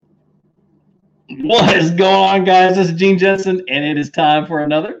What is going on, guys? This is Gene Jensen, and it is time for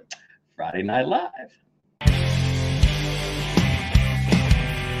another Friday Night Live.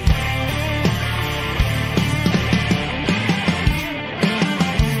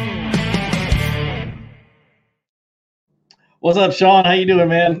 What's up, Sean? How you doing,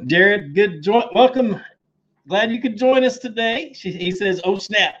 man? Jared, welcome. Glad you could join us today. He says, "Oh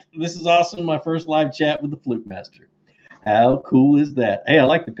snap! This is awesome. My first live chat with the Flute Master. How cool is that? Hey, I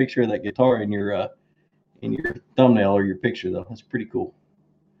like the picture of that guitar in your thumbnail or your picture, though. That's pretty cool.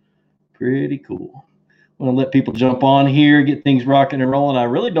 Pretty cool. I want to let people jump on here, get things rocking and rolling. I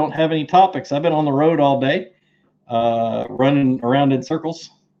really don't have any topics. I've been on the road all day, running around in circles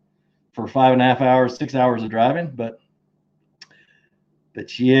for 5.5 hours, 6 hours of driving, but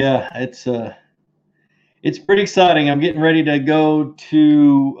yeah, it's pretty exciting. I'm getting ready to go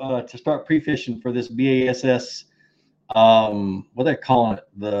to start pre-fishing for this BASS. What they're calling it,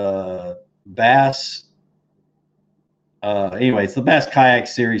 the Bass. Anyway, it's the Bass Kayak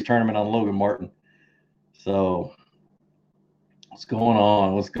Series tournament on Logan Martin. So, what's going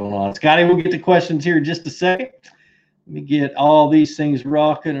on? What's going on, Scotty? We'll get to questions here in just a second. Let me get all these things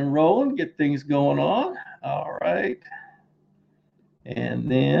rocking and rolling. Get things going on. All right.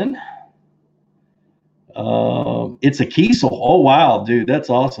 And then it's a Kiesel. Oh wow, dude, that's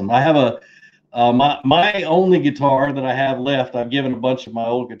awesome. I have my only guitar that I have left. I've given a bunch of my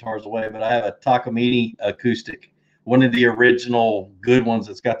old guitars away, but I have a Takamine acoustic, one of the original good ones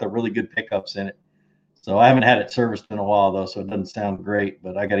that's got the really good pickups in it. So I haven't had it serviced in a while though, so it doesn't sound great,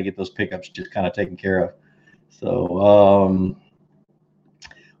 but I got to get those pickups just kind of taken care of. So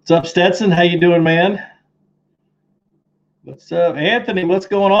what's up, Stetson? How you doing, man? What's up, Anthony? What's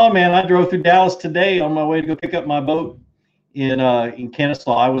going on, man? I drove through Dallas today on my way to go pick up my boat in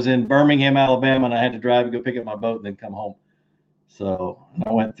Kennesaw. I was in Birmingham, Alabama, and I had to drive to go pick up my boat and then come home. So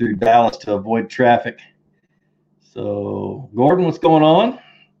I went through Dallas to avoid traffic. So Gordon, what's going on?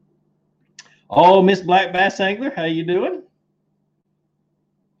 Oh, Miss Black Bass Angler, how you doing?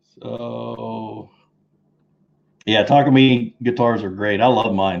 So yeah, Takamine guitars are great. I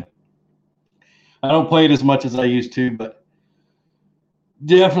love mine. I don't play it as much as I used to, but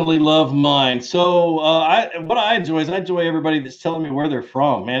definitely love mine. So what I enjoy is I enjoy everybody that's telling me where they're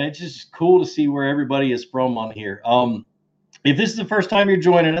from, man. It's just cool to see where everybody is from on here. If this is the first time you're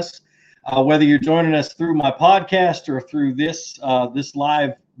joining us, whether you're joining us through my podcast or through this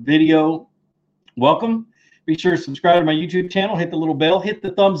live video, welcome. Be sure to subscribe to my YouTube channel, hit the little bell, hit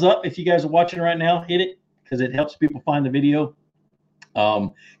the thumbs up. If you guys are watching right now, hit it because it helps people find the video.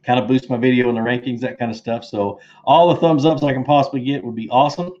 Kind of boost my video in the rankings, that kind of stuff. So all the thumbs ups I can possibly get would be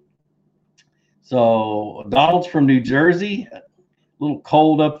awesome. So Donald's from New Jersey. A little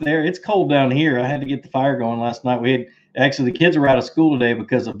cold up there. It's cold down here. I had to get the fire going last night. The kids were out of school today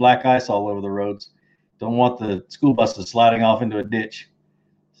because of black ice all over the roads. Don't want the school buses sliding off into a ditch.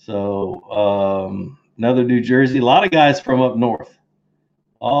 So another New Jersey. A lot of guys from up north.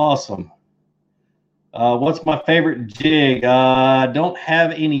 Awesome. What's my favorite jig? I don't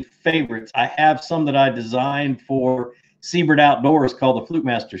have any favorites. I have some that I designed for Seabird Outdoors called the Flute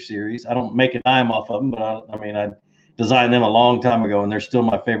Master series. I don't make a dime off of them, but I designed them a long time ago, and they're still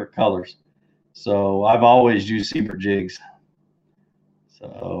my favorite colors. So I've always used Seabird jigs.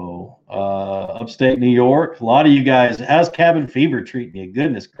 So upstate New York, a lot of you guys, how's Cabin Fever treating you?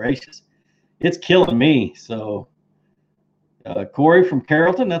 Goodness gracious. It's killing me. So Corey from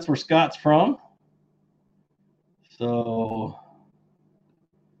Carrollton, that's where Scott's from. So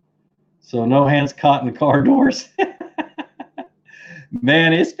no hands caught in the car doors.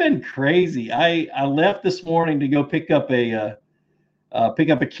 Man, it's been crazy. I left this morning to go pick up a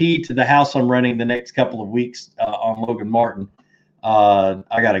key to the house I'm renting the next couple of weeks on Logan Martin. I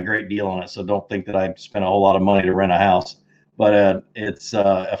got a great deal on it, so don't think that I spent a whole lot of money to rent a house. But it's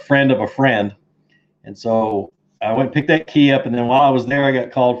a friend of a friend, and so I went and picked that key up, and then while I was there, I got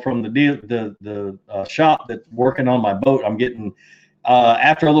called from the shop that's working on my boat. I'm getting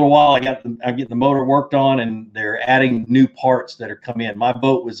after a little while, I'm getting the motor worked on, and they're adding new parts that are coming in. My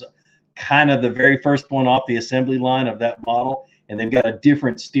boat was kind of the very first one off the assembly line of that model, and they've got a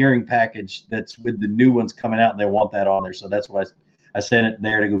different steering package that's with the new ones coming out, and they want that on there. So that's why I sent it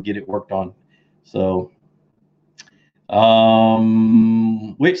there to go get it worked on. So.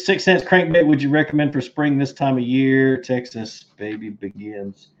 Which 6 cents crankbait would you recommend for spring this time of year? Texas baby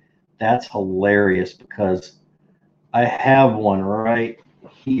begins. That's hilarious because I have one right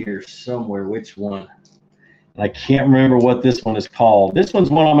here somewhere. Which one? I can't remember what this one is called. This one's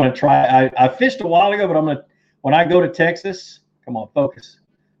one I'm going to try. I fished a while ago, but when I go to Texas, come on, focus.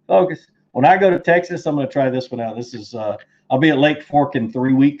 When I go to Texas, I'm going to try this one out. This is I'll be at Lake Fork in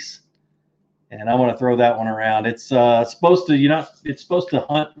 3 weeks. and I want to throw that one around. It's supposed to, it's supposed to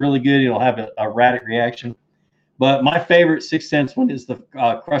hunt really good. It'll have a erratic reaction. But my favorite 6 cents one is the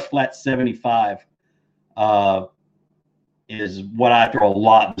Crush Flat 75. Is what I throw a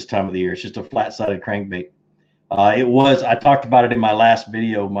lot this time of the year. It's just a flat-sided crankbait. I talked about it in my last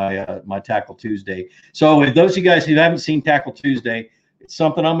video, my Tackle Tuesday. So if those of you guys who haven't seen Tackle Tuesday, it's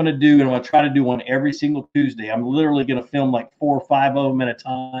something I'm going to do, and I'm going to try to do one every single Tuesday. I'm literally going to film like 4 or 5 of them at a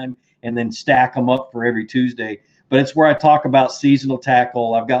time and then stack them up for every Tuesday. But it's where I talk about seasonal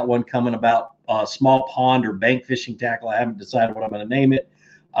tackle. I've got one coming about small pond or bank fishing tackle. I haven't decided what I'm going to name it.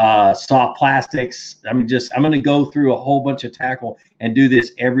 Soft plastics. I'm going to go through a whole bunch of tackle and do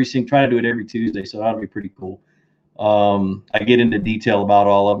this try to do it every Tuesday. So that'll be pretty cool. I get into detail about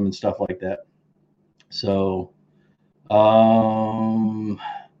all of them and stuff like that. So,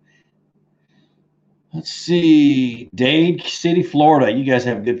 let's see. Dade City, Florida. You guys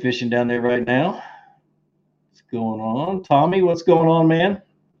have good fishing down there right now. What's going on? Tommy, what's going on, man?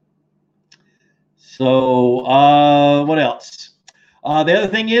 So, what else? The other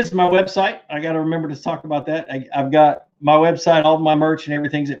thing is my website. I got to remember to talk about that. I've got my website, all my merch and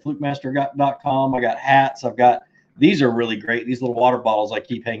everything's at flukemaster.com. I got hats. These are really great. These little water bottles I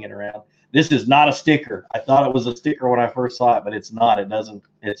keep hanging around. This is not a sticker. I thought it was a sticker when I first saw it, but it's not.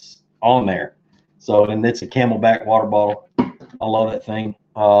 It's on there. So, and it's a Camelback water bottle. I love that thing.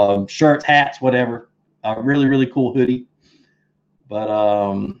 Shirts, hats, whatever. A really, really cool hoodie. But,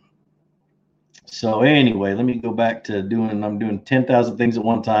 so anyway, let me go back to I'm doing 10,000 things at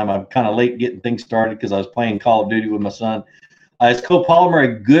one time. I'm kind of late getting things started because I was playing Call of Duty with my son. Is copolymer a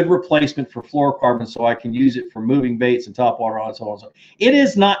good replacement for fluorocarbon so I can use it for moving baits and topwater on so on and so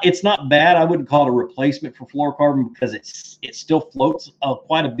on? It's not bad. I wouldn't call it a replacement for fluorocarbon because it still floats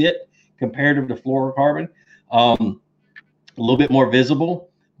quite a bit comparative to fluorocarbon. A little bit more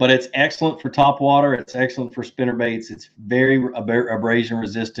visible, but it's excellent for topwater. It's excellent for spinner baits. It's very abrasion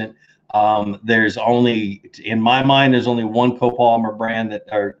resistant. In my mind, there's only one copolymer brand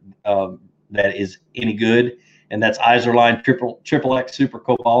that is any good, and that's Izorline Triple X Super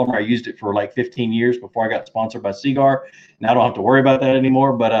Copolymer. I used it for like 15 years before I got sponsored by Seagar. Now I don't have to worry about that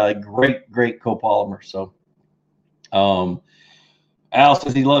anymore, but great copolymer. So, Al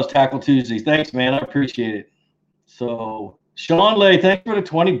says he loves Tackle Tuesdays. Thanks, man. I appreciate it. So, Sean Lay, thanks for the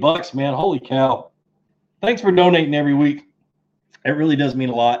 $20, man. Holy cow. Thanks for donating every week. It really does mean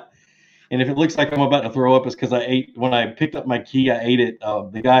a lot. And if it looks like I'm about to throw up, it's because when I picked up my key, I ate it.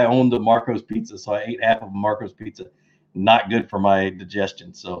 The guy owned the Marco's Pizza, so I ate half of Marco's Pizza. Not good for my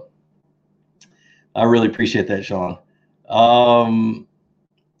digestion. So I really appreciate that, Sean.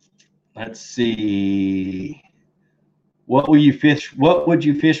 Let's see. What would you fish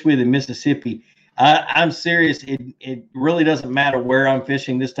with in Mississippi? I'm serious. It really doesn't matter where I'm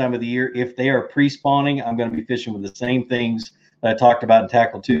fishing this time of the year. If they are pre-spawning, I'm going to be fishing with the same things that I talked about in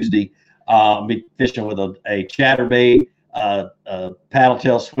Tackle Tuesday. I'll be fishing with a chatterbait, a paddle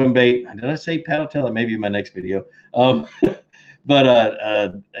tail swim bait. Did I say paddle tail? That may be in my next video. But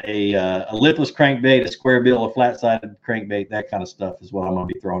a lipless crankbait, a square bill, a flat-sided crankbait, that kind of stuff is what I'm going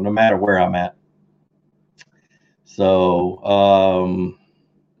to be throwing, no matter where I'm at. So,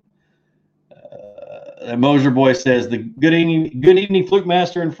 Mosier Boy says, good evening, Fluke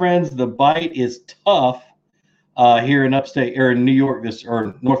Master and friends. The bite is tough here in upstate or in New York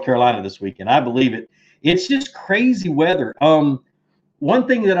or North Carolina this weekend. I believe it. It's just crazy weather. One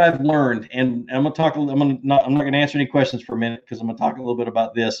thing that I've learned, and I'm not going to answer any questions for a minute because I'm going to talk a little bit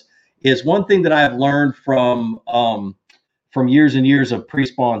about this. Is one thing that I've learned from years and years of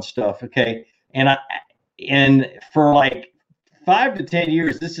pre-spawn stuff. Okay, and for like 5 to 10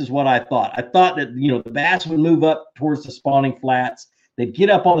 years, this is what I thought. I thought that the bass would move up towards the spawning flats. They'd get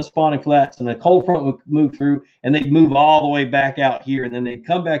up on the spawning flats, and the cold front would move through, and they'd move all the way back out here, and then they'd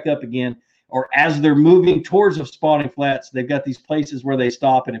come back up again. Or as they're moving towards the spawning flats, they've got these places where they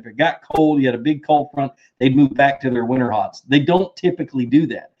stop, and if it got cold, you had a big cold front, they'd move back to their winter hots. They don't typically do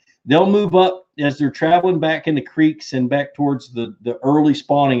that. They'll move up as they're traveling back in the creeks and back towards the early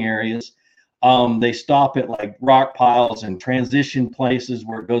spawning areas. They stop at like rock piles and transition places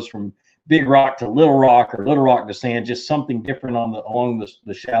where it goes from big rock to little rock or little rock to sand, just something different along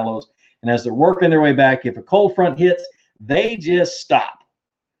the shallows. And as they're working their way back, if a cold front hits, they just stop.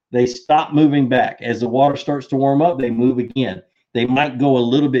 They stop moving back. As the water starts to warm up, they move again. They might go a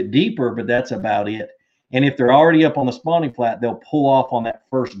little bit deeper, but that's about it. And if they're already up on the spawning flat, they'll pull off on that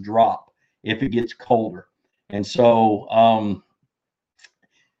first drop if it gets colder. And so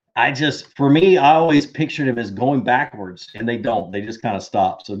for me, I always pictured them as going backwards, and they don't. They just kind of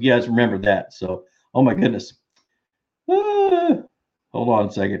stop. So you guys remember that. So, oh my goodness. Hold on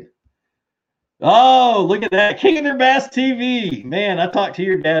a second. Oh, look at that. King of their Bass TV. Man, I talked to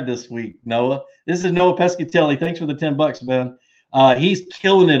your dad this week, Noah. This is Noah Pescatelli. Thanks for the $10, man. He's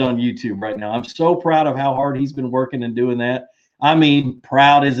killing it on YouTube right now. I'm so proud of how hard he's been working and doing that. I mean,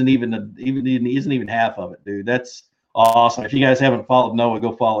 proud isn't even half of it, dude. That's awesome. If you guys haven't followed Noah,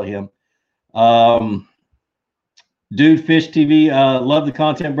 go follow him. Dude Fish TV, love the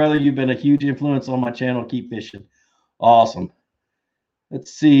content, brother. You've been a huge influence on my channel. Keep fishing. Awesome.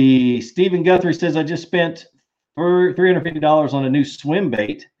 Let's see. Stephen Guthrie says, I just spent $350 on a new swim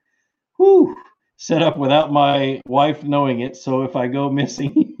bait. Whew. Set up without my wife knowing it. So if I go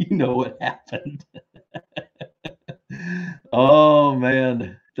missing, you know what happened. Oh,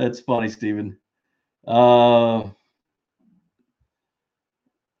 man. That's funny, Stephen.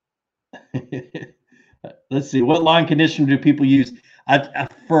 Let's see. What line conditioner do people use?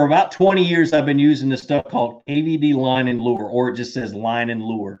 For about 20 years, I've been using this stuff called AVD line and lure, or it just says line and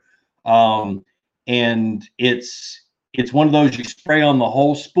lure. And it's one of those you spray on the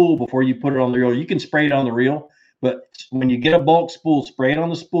whole spool before you put it on the reel. You can spray it on the reel, but when you get a bulk spool, spray it on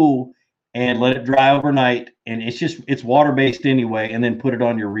the spool and let it dry overnight. And it's water-based anyway, and then put it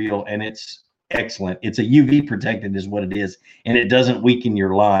on your reel, and it's excellent. It's a UV protected is what it is, and it doesn't weaken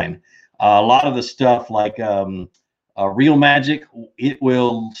your line. A lot of the stuff like Reel Magic, it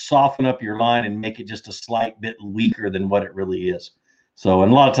will soften up your line and make it just a slight bit weaker than what it really is. So,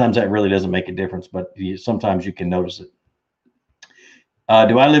 and a lot of times that really doesn't make a difference, but sometimes you can notice it.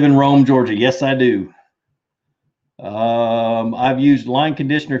 Do I live in Rome, Georgia? Yes, I do. I've used line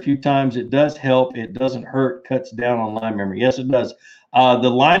conditioner a few times. It does help. It doesn't hurt, cuts down on line memory. Yes, it does. The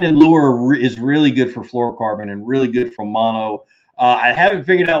line and lure is really good for fluorocarbon and really good for mono. I haven't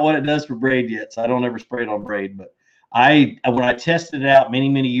figured out what it does for braid yet, so I don't ever spray it on braid. But when I tested it out many,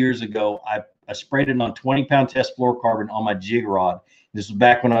 many years ago, I sprayed it on 20-pound test fluorocarbon on my jig rod. This was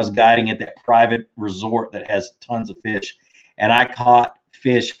back when I was guiding at that private resort that has tons of fish. And I caught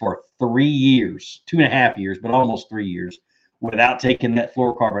fish for 3 years, 2.5 years, but almost 3 years without taking that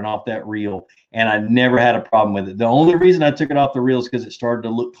fluorocarbon off that reel. And I never had a problem with it. The only reason I took it off the reel is because it started to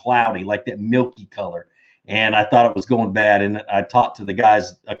look cloudy, like that milky color. And I thought it was going bad. And I talked to the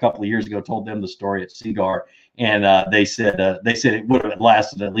guys a couple of years ago, told them the story at Seagar, and they said it would have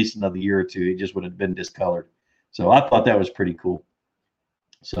lasted at least another year or two. It just would have been discolored. So I thought that was pretty cool.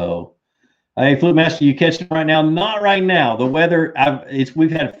 So, hey, Flip Master, you catching right now? Not right now. The weather,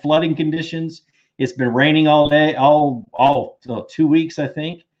 we've had flooding conditions. It's been raining all day, all 2 weeks, I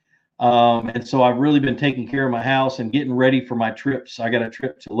think. And so I've really been taking care of my house and getting ready for my trips. I got a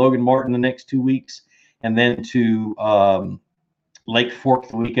trip to Logan Martin the next 2 weeks, and then to Lake Fork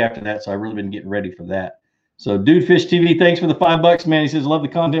the week after that. So I've really been getting ready for that. So Dude Fish TV, thanks for the $5, man. He says, love the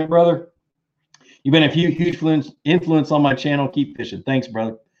content, brother. You've been a huge influence on my channel. Keep fishing. Thanks,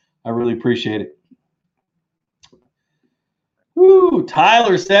 brother. I really appreciate it. Woo,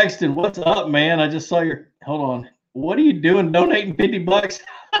 Tyler Sexton, what's up, man? I just saw hold on. What are you doing donating $50?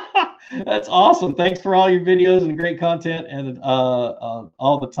 That's awesome. Thanks for all your videos and great content and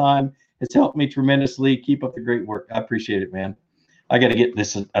all the time. It's helped me tremendously. Keep up the great work. I appreciate it, man. I got to get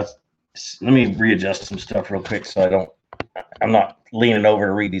this. Let me readjust some stuff real quick so I'm not leaning over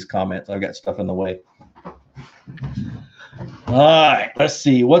to read these comments. I've got stuff in the way. All right, let's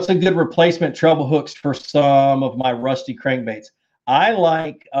see. What's a good replacement treble hooks for some of my rusty crankbaits? I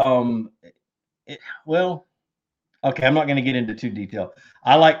like, well, okay, I'm not going to get into too detail.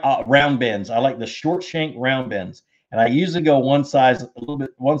 I like round bends. I like the short shank round bends, and I usually go one size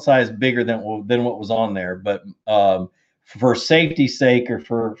bigger than what was on there. But for safety's sake, or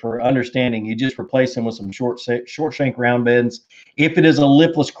for understanding, you just replace them with some short shank round bends. If it is a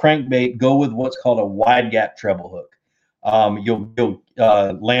lipless crankbait, go with what's called a wide gap treble hook. You'll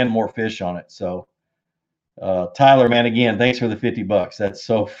land more fish on it. So Tyler, man, again, thanks for the $50. That's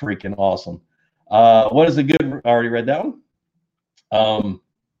so freaking awesome. What is the good? I already read that one.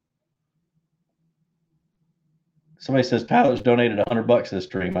 Somebody says Tyler's donated $100 this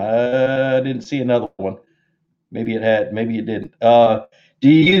stream. I didn't see another one. Maybe it had, maybe it didn't. Do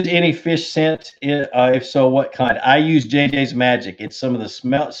you use any fish scent? If so, what kind? I use JJ's Magic. It's some of the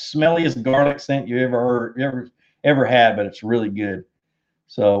smelliest garlic scent you ever had, but it's really good.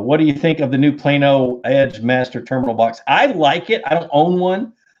 So what do you think of the new Plano Edge Master Terminal box? I like it. I don't own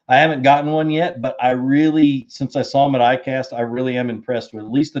one. I haven't gotten one yet, but I really, since I saw them at ICAST, I really am impressed with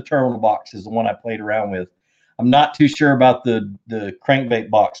at least the terminal box is the one I played around with. I'm not too sure about the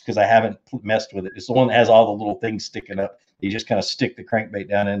crankbait box because I haven't messed with it. It's the one that has all the little things sticking up. You just kind of stick the crankbait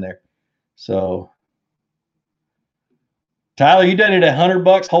down in there. So, Tyler, you done it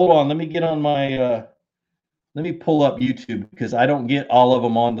 $100? Hold on, let me get on my. Let me pull up YouTube because I don't get all of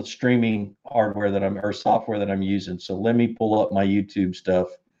them on the streaming. hardware that or software that I'm using. So let me pull up my YouTube stuff.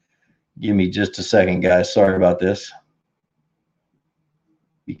 Give me just a second, guys. Sorry about this.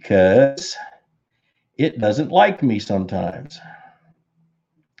 Because it doesn't like me sometimes.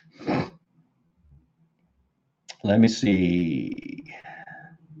 Let me see.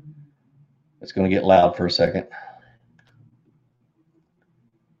 It's going to get loud for a second.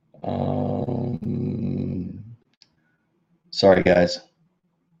 Sorry, guys.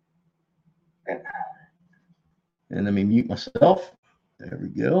 And let me mute myself. There we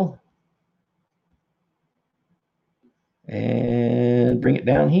go. And bring it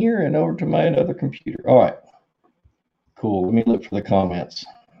down here and over to my other computer. All right. Cool. Let me look for the comments.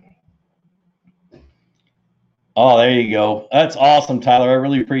 Oh, there you go. That's awesome, Tyler. I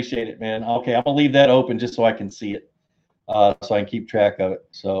really appreciate it, man. Okay, I'm going to leave that open just so I can see it, so I can keep track of it.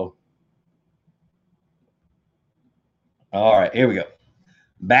 So, all right, here we go.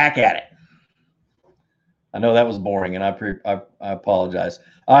 Back at it. I know that was boring, and I apologize.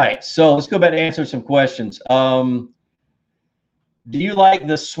 All right, so let's go back to answer some questions. Do you like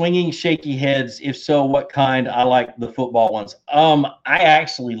the swinging shaky heads? If so, what kind? I like the football ones. I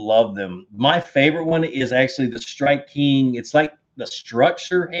actually love them. My favorite one is actually the Strike King. It's like the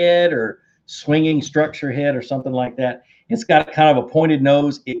structure head or swinging structure head or something like that. It's got kind of a pointed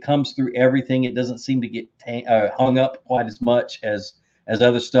nose. It comes through everything. It doesn't seem to get hung up quite as much as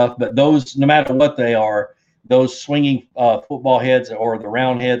other stuff. But those, no matter what they are, those swinging football heads or the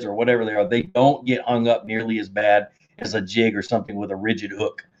round heads or whatever they are, they don't get hung up nearly as bad as a jig or something with a rigid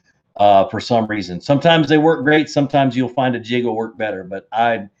hook for some reason. Sometimes they work great. Sometimes you'll find a jig will work better. But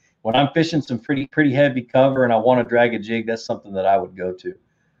when I'm fishing some pretty heavy cover and I want to drag a jig, that's something that I would go to.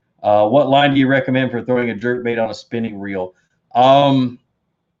 What line do you recommend for throwing a jerkbait on a spinning reel?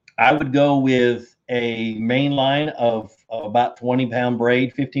 I would go with a main line of about 20-pound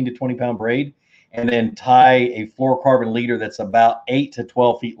braid, 15 to 20-pound braid, and then tie a fluorocarbon leader that's about 8 to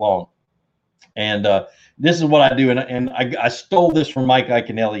 12 feet long. And this is what I do, and I stole this from Mike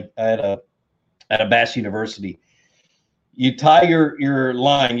Iaconelli at a Bass University. You tie your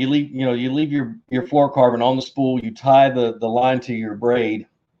line, you leave your fluorocarbon on the spool, you tie the line to your braid,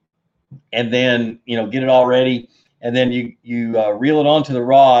 and then get it all ready, and then you reel it onto the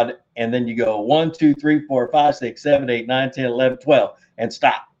rod, and then you go 1, 2, 3, 4, 5, 6, 7, 8, 9, 10, 11, 12, and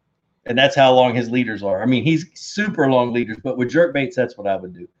stop. And that's how long his leaders are. I mean, he's super long leaders, but with jerk baits, that's what I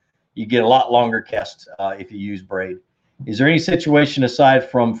would do. You get a lot longer casts if you use braid. Is there any situation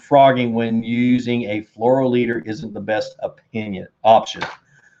aside from frogging when using a fluoro leader isn't the best option?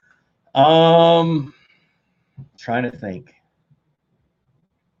 Trying to think.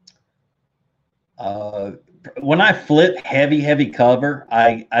 When I flip heavy cover,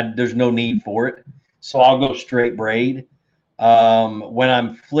 there's no need for it, so I'll go straight braid. When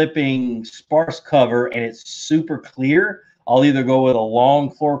I'm flipping sparse cover and it's super clear, I'll either go with a long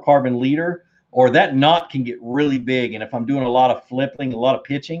fluorocarbon leader, or that knot can get really big. And if I'm doing a lot of flipping, a lot of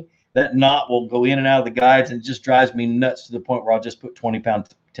pitching, that knot will go in and out of the guides, and it just drives me nuts to the point where I'll just put 20-pound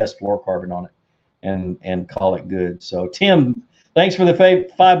test fluorocarbon on it and call it good. So Tim, thanks for the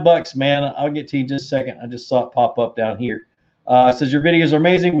 $5, man. I'll get to you in just a second. I just saw it pop up down here. Says your videos are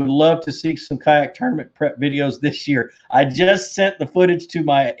amazing. Would love to see some kayak tournament prep videos this year. I just sent the footage to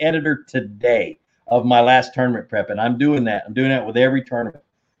my editor today of my last tournament prep, and I'm doing that. I'm doing that with every tournament.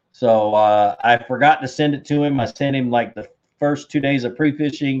 So I forgot to send it to him. I sent him like the first 2 days of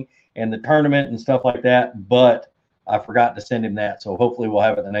pre-fishing and the tournament and stuff like that, but I forgot to send him that. So hopefully we'll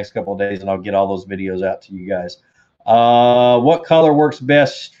have it the next couple of days, and I'll get all those videos out to you guys. What color works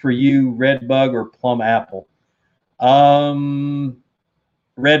best for you, red bug or plum apple?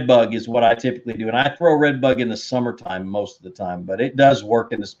 Red bug is what I typically do, and I throw red bug in the summertime most of the time, but it does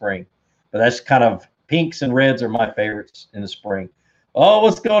work in the spring. But that's kind of, pinks and reds are my favorites in the spring. Oh,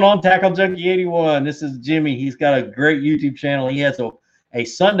 what's going on, Tackle Junkie 81? This is Jimmy. He's got a great YouTube channel. He has a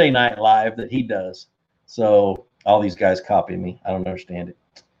Sunday night live that he does. So all these guys copy me. I don't understand it.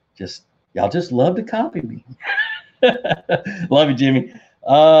 Y'all just love to copy me. Love you, Jimmy.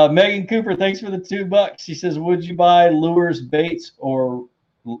 Megan Cooper, thanks for the $2. She says, would you buy lures, baits, or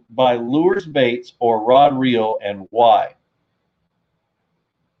rod reel, and why?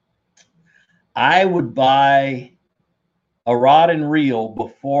 I would buy a rod and reel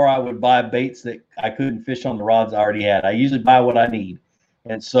before I would buy baits that I couldn't fish on the rods I already had. I usually buy what I need.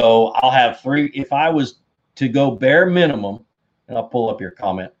 And so I'll have 3. If I was to go bare minimum, and I'll pull up your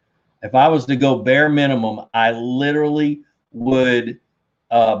comment. If I was to go bare minimum, I literally would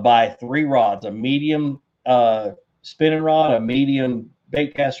buy 3 rods, a medium spinning rod, a medium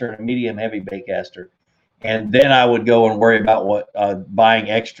bait caster, and a medium heavy bait caster. And then I would go and worry about buying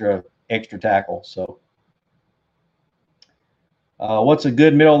extra extra tackle. So what's a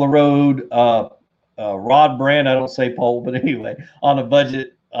good middle of the road rod brand? I don't say pole, but anyway, on a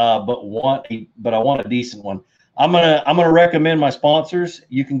budget, but I want a decent one. I'm gonna recommend my sponsors.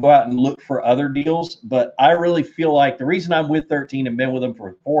 You can go out and look for other deals, but I really feel like the reason I'm with 13 and been with them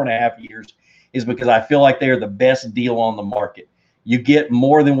for 4.5 years is because I feel like they are the best deal on the market. You get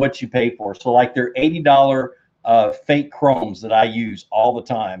more than what you pay for. So like their $80 fake chromes that I use all the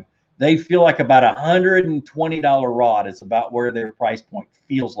time, they feel like about $120 rod is about where their price point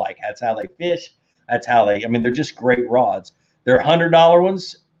feels like. That's how they fish. That's how I mean, they're just great rods. Their $100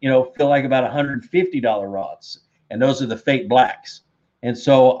 ones, feel like about $150 rods. And those are the fake blacks. And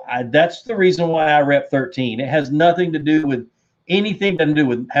so that's the reason why I rep 13. It has nothing to do with anything,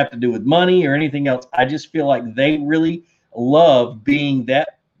 doesn't have to do with money or anything else. I just feel like they really love being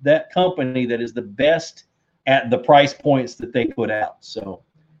that company that is the best at the price points that they put out. So,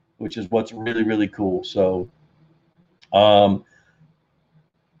 which is what's really, really cool. So,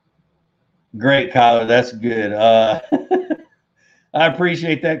 great, Kyler. That's good. I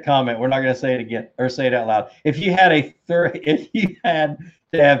appreciate that comment. We're not going to say it again or say it out loud. If you had to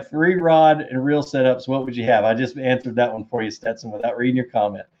have 3 rod and reel setups, what would you have? I just answered that one for you, Stetson, without reading your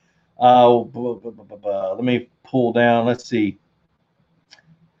comment. Let me pull down. Let's see.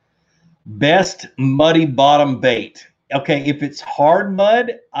 Best muddy bottom bait. Okay, if it's hard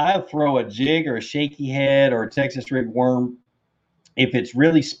mud, I'll throw a jig or a shaky head or a Texas rig worm. If it's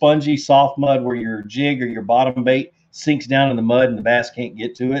really spongy, soft mud where your jig or your bottom bait sinks down in the mud and the bass can't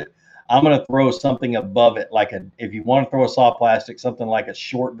get to it, I'm going to throw something above it, if you want to throw a soft plastic, something like a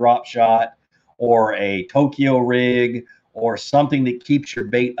short drop shot or a Tokyo rig or something that keeps your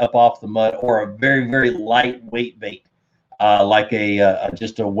bait up off the mud, or a very, very lightweight bait, like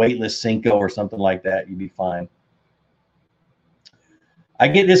just a weightless Senko or something like that. You'd be fine. I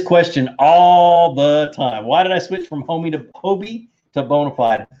get this question all the time. Why did I switch from Hobie to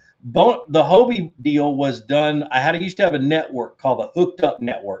Bonafide? The Hobie deal was done. I used to have a network called the Hooked Up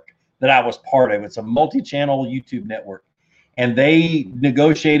Network that I was part of. It's a multi-channel YouTube network. And they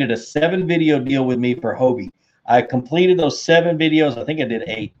negotiated a 7-video deal with me for Hobie. I completed those 7 videos. I think I did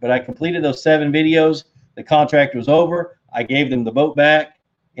 8, but I completed those 7 videos. The contract was over. I gave them the boat back.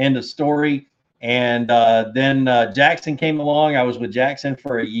 End of story. And then Jackson came along. I was with Jackson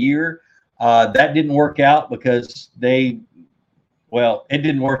for a year. That didn't work out because it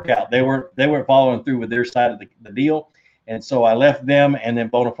didn't work out. They weren't following through with their side of the deal. And so I left them, and then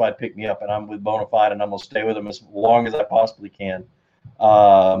Bonafide picked me up, and I'm with Bonafide, and I'm going to stay with them as long as I possibly can.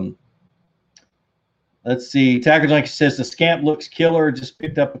 Let's see. Tackle Junkie says the Scamp looks killer. Just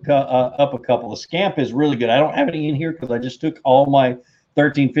picked up a couple. The Scamp is really good. I don't have any in here because I just took all my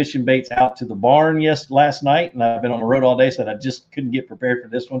 13 fishing baits out to the barn last night, and I've been on the road all day, so I just couldn't get prepared for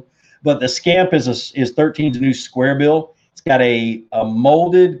this one. But the Scamp is 13's new square bill. It's got a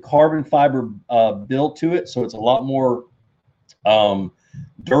molded carbon fiber build to it, so it's a lot more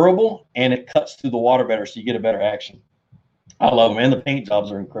durable, and it cuts through the water better, so you get a better action. I love them, and the paint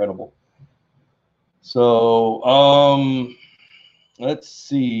jobs are incredible. So let's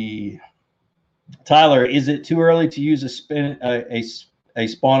see. Tyler, is it too early to use a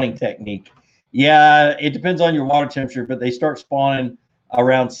spawning technique? Yeah, it depends on your water temperature, but they start spawning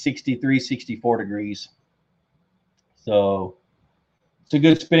around 63, 64 degrees. So it's a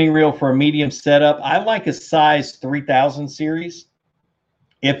good spinning reel for a medium setup. I like a size 3000 series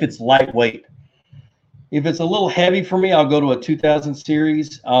if it's lightweight. If it's a little heavy for me, I'll go to a 2000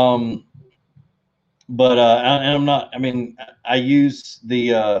 series. But I'm not. I mean, I use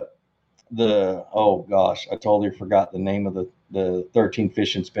the oh gosh, I totally forgot the name of the 13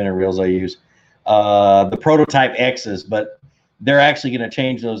 fishing spinning reels I use. The Prototype X's, but they're actually going to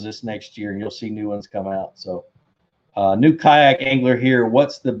change those this next year, and you'll see new ones come out. So, new kayak angler here.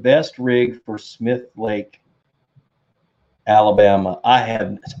 What's the best rig for Smith Lake, Alabama?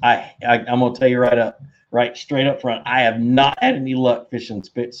 I'm going to tell you right straight up front. I have not had any luck fishing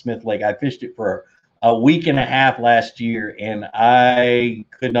Smith Lake. I fished it for a week and a half last year, and I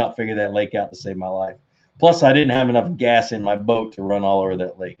could not figure that lake out to save my life. Plus, I didn't have enough gas in my boat to run all over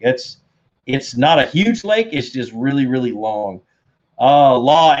that lake. It's not a huge lake. It's just really, really long.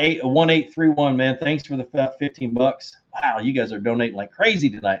 Law 1831, man. Thanks for the $15. Wow, you guys are donating like crazy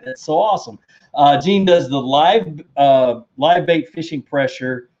tonight. That's so awesome. Gene, does the live bait fishing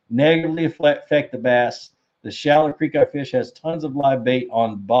pressure negatively affect the bass? The shallow creek I fish has tons of live bait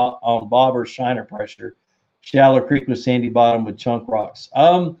on bobber shiner pressure. Shallow creek with sandy bottom with chunk rocks.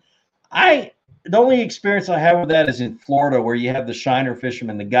 The only experience I have with that is in Florida, where you have the shiner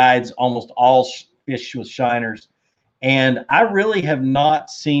fishermen. The guides almost all fish with shiners, and I really have not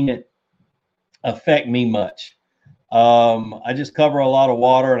seen it affect me much. I just cover a lot of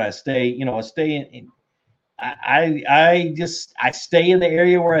water, and I stay in I stay in the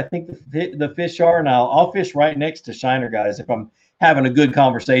area where I think the fish are, and I'll fish right next to Shiner guys if I'm having a good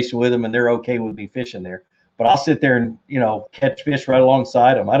conversation with them and they're okay with me fishing there. But I'll sit there and catch fish right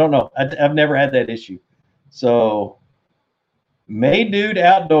alongside them. I don't know. I've never had that issue. So, May Dude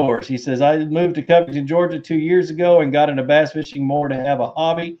Outdoors, he says, I moved to Covington, Georgia 2 years ago and got into bass fishing more to have a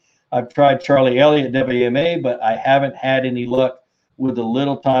hobby. I've tried Charlie Elliott WMA, but I haven't had any luck with the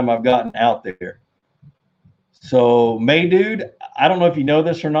little time I've gotten out there. So, May Dude, I don't know if you know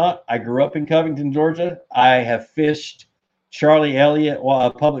this or not. I grew up in Covington, Georgia. I have fished Charlie Elliott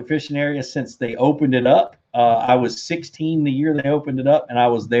public fishing area since they opened it up. I was 16 the year they opened it up, and I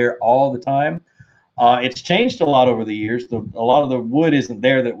was there all the time. It's changed a lot over the years. A lot of the wood isn't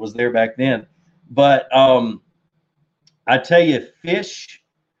there that was there back then. But I tell you, fish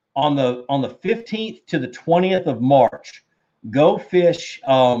on the 15th to the 20th of March. Go fish.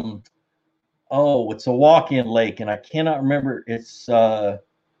 It's a walk-in lake, and I cannot remember. It's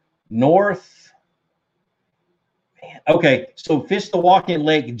north. Okay, so fish the walk-in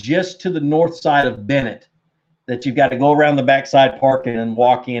lake just to the north side of Bennett. That you've got to go around the backside parking and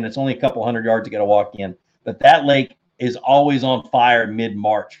walk in. It's only a couple hundred yards to get a walk in. But that lake is always on fire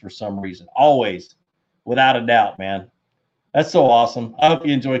mid-March for some reason. Always. Without a doubt, man. That's so awesome. I hope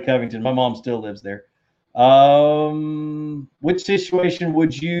you enjoy Covington. My mom still lives there. Which situation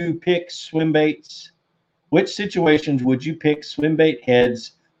would you pick swim baits? Which situations would you pick swim bait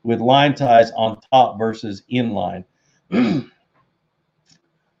heads with line ties on top versus inline?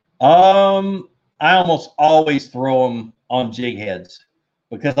 I almost always throw them on jig heads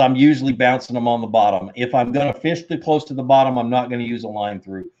because I'm usually bouncing them on the bottom. If I'm going to fish too close to the bottom, I'm not going to use a line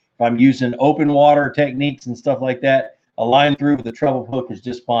through. If I'm using open water techniques and stuff like that, a line through with a treble hook is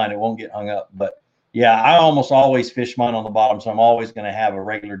just fine. It won't get hung up. But yeah, I almost always fish mine on the bottom, so I'm always going to have a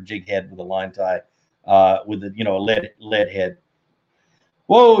regular jig head with a line tie with a lead head.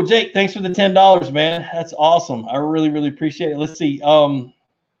 Whoa, Jake, thanks for the $10, man. That's awesome. I really, really appreciate it. Let's see.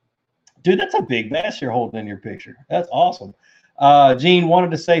 Dude, that's a big bass you're holding in your picture. That's awesome. Gene wanted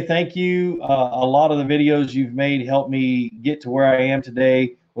to say thank you. A lot of the videos you've made helped me get to where I am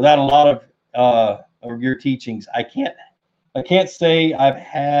today. Without a lot of your teachings, I can't say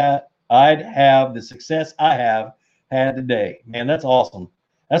I'd have the success I have had today. Man, that's awesome.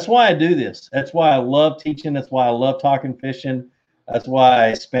 That's why I do this. That's why I love teaching. That's why I love talking fishing. That's why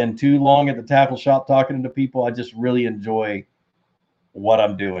I spend too long at the tackle shop talking to people. I just really enjoy what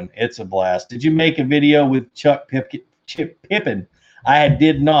I'm doing. It's a blast. Did you make a video with Chip Pippin? I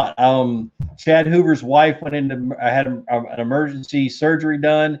did not. Chad Hoover's wife went into, I had an emergency surgery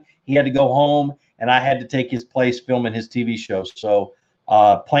done. He had to go home, and I had to take his place filming his TV show. So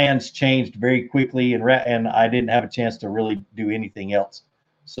plans changed very quickly, and I didn't have a chance to really do anything else.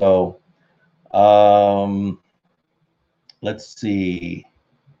 So let's see.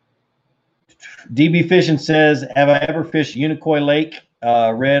 DB Fishing says, have I ever fished Unicoi Lake?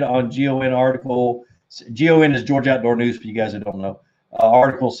 Read on GON article. GON is Georgia Outdoor News for you guys that don't know.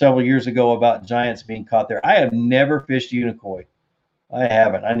 Article several years ago about giants being caught there. I have never fished Unicoi. I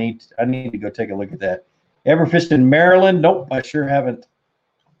haven't. I need to go take a look at that. Ever fished in Maryland? Nope, I sure haven't.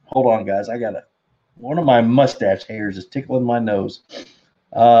 Hold on, guys. One of my mustache hairs is tickling my nose.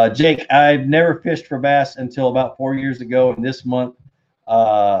 Jake, I've never fished for bass until about 4 years ago, and this month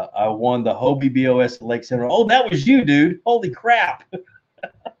I won the Hobie BOS at Lake Center. Oh, that was you, dude. Holy crap.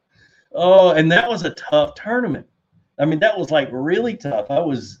 Oh, and that was a tough tournament. I mean, that was like really tough.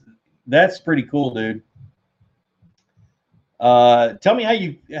 That's pretty cool, dude. Tell me how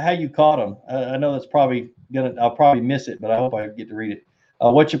you caught them. I know that's I'll probably miss it, but I hope I get to read it.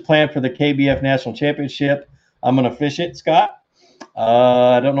 What's your plan for the KBF National Championship? I'm going to fish it, Scott.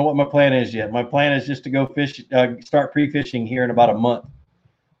 I don't know what my plan is yet. My plan is just to go fish, start pre-fishing here in about a month.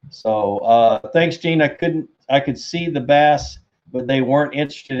 So thanks, Gene. I could see the bass, but they weren't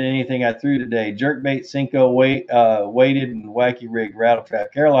interested in anything I threw today. Jerkbait, Cinco, weighted, and wacky rig, rattle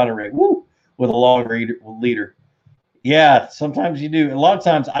trap, Carolina rig, woo, with a long leader. Yeah, sometimes you do. A lot of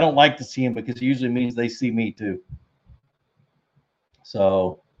times I don't like to see them because it usually means they see me too.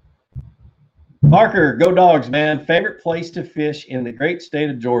 So, Parker, go Dogs, man. Favorite place to fish in the great state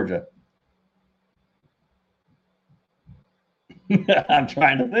of Georgia? I'm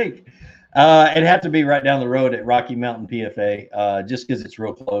trying to think. It'd have to be right down the road at Rocky Mountain PFA, just because it's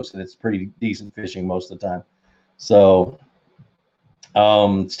real close and it's pretty decent fishing most of the time. So,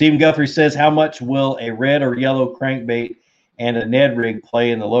 Stephen Guthrie says, how much will a red or yellow crankbait and a Ned rig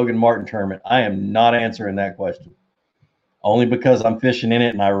play in the Logan Martin tournament? I am not answering that question. only because I'm fishing in it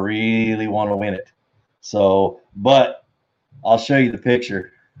and I really want to win it. So, but I'll show you the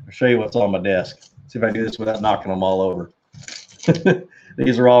picture. I'll show you what's on my desk. See if I do this without knocking them all over.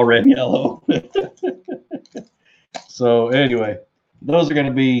 These are all red and yellow. So anyway, those are going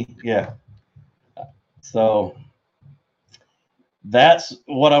to be, yeah. So that's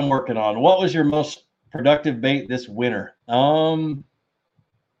what I'm working on. What was your most productive bait this winter? A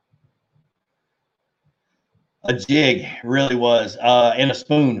jig really was, and a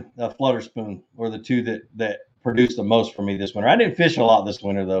spoon, a flutter spoon, were the two that produced the most for me this winter. I didn't fish a lot this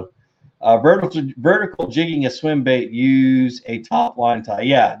winter though. Vertical jigging a swim bait, use a top line tie.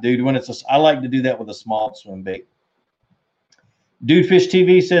 Yeah, dude, when I like to do that with a small swim bait. Dude Fish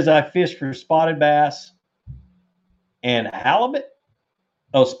TV says I fish for spotted bass and halibut.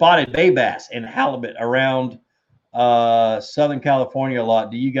 Oh, spotted bay bass and halibut around Southern California a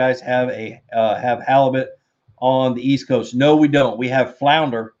lot. Do you guys have have halibut on the East Coast? No, we don't. We have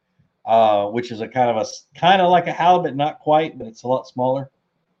flounder, which is a kind of like a halibut, not quite, but it's a lot smaller.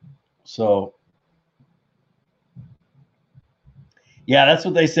 So, yeah, that's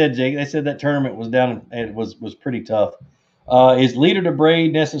what they said, Jake. They said that tournament was down and it was pretty tough. Is leader to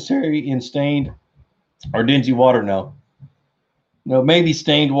braid necessary in stained or dingy water? No, maybe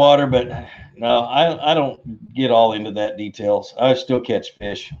stained water, but no, I don't get all into that details. I still catch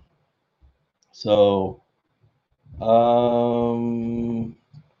fish. So, caught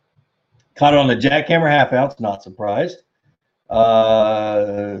it on the jackhammer half ounce. Not surprised.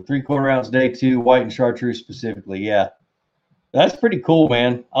 3/4 ounce day 2 white and chartreuse specifically. Yeah, that's pretty cool,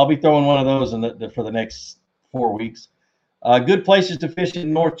 man. I'll be throwing one of those for the next 4 weeks. Good places to fish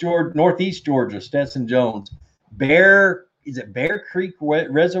in Northeast Georgia. Stetson Jones. Bear Creek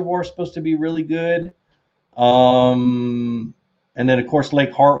Reservoir is supposed to be really good. And then of course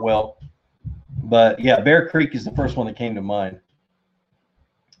Lake Hartwell. But yeah, Bear Creek is the first one that came to mind.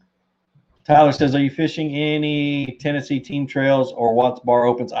 Tyler says, are you fishing any Tennessee team trails or Watts Bar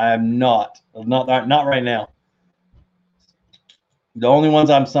Opens? I am not right now. The only ones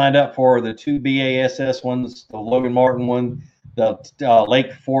I'm signed up for are the 2 BASS ones, the Logan Martin one, the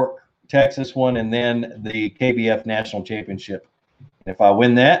Lake Fork, Texas one, and then the KBF National Championship. And if I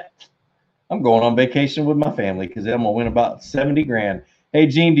win that, I'm going on vacation with my family because I'm going to win about 70 grand. Hey,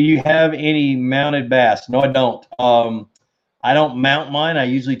 Gene, do you have any mounted bass? No, I don't. I don't mount mine. I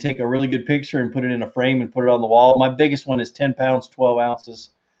usually take a really good picture and put it in a frame and put it on the wall. My biggest one is 10 pounds, 12 ounces.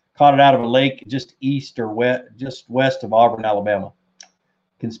 Caught it out of a lake just west of Auburn, Alabama.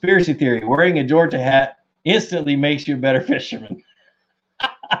 Conspiracy theory, wearing a Georgia hat instantly makes you a better fisherman.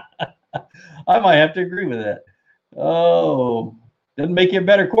 I might have to agree with that. Oh, doesn't make you a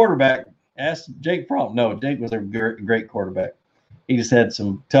better quarterback. Ask Jake Fromm. No, Jake was a great quarterback. He just had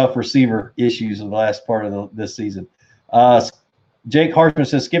some tough receiver issues in the last part of this season. Jake Harshman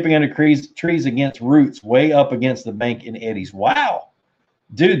says, skipping under trees against roots, way up against the bank in eddies. Wow.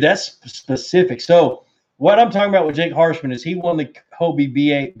 Dude, that's specific. So what I'm talking about with Jake Harshman is he won the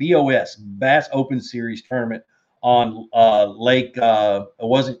Hobie BOS Bass Open Series tournament on Lake, it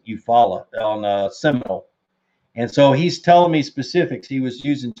wasn't Eufaula, on Seminole. And so he's telling me specifics. He was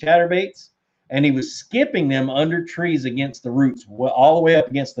using chatterbaits, and he was skipping them under trees against the roots, all the way up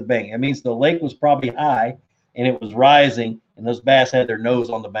against the bank. That means the lake was probably high, and it was rising, and those bass had their nose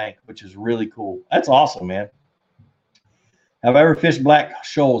on the bank, which is really cool. That's awesome, man. Have I ever fished Black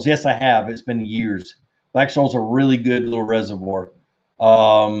Shoals? Yes, I have. It's been years. Black Shoals are a really good little reservoir.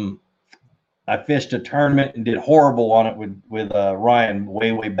 I fished a tournament and did horrible on it with Ryan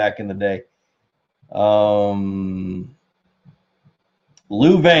way back in the day.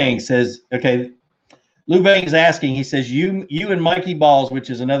 Lou Vang says, okay, Lou Vang is asking, he says, you and Mikey Balls, which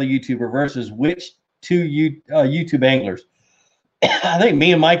is another YouTuber, versus which two YouTube anglers? I think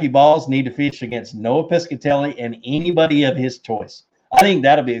me and Mikey Balls need to fish against Noah Pescatelli and anybody of his choice. I think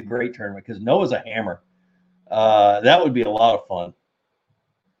that'll be a great tournament because Noah's a hammer. That would be a lot of fun.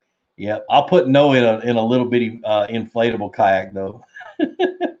 Yeah, I'll put Noah in a little bitty inflatable kayak though.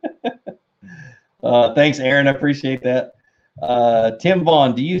 Thanks, Aaron. I appreciate that. Tim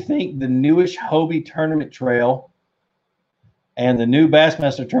Vaughn, do you think the newish Hobie tournament trail and the new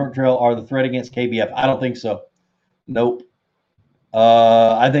Bassmaster tournament trail are the threat against KBF? I don't think so. Nope.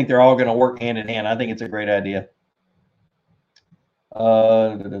 I think they're all going to work hand in hand. I think it's a great idea.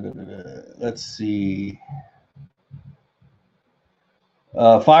 Let's see.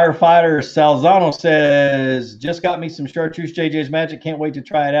 Firefighter Salzano says, just got me some chartreuse JJ's Magic. Can't wait to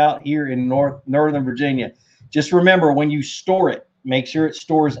try it out here in Northern Virginia. Just remember, when you store it, make sure it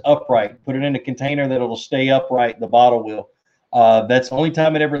stores upright. Put it in a container that it'll stay upright. The bottle will. That's the only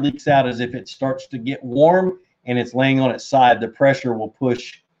time it ever leaks out is if it starts to get warm and it's laying on its side, the pressure will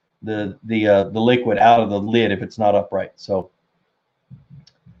push the liquid out of the lid if it's not upright. So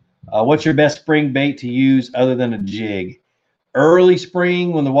what's your best spring bait to use other than a jig? Early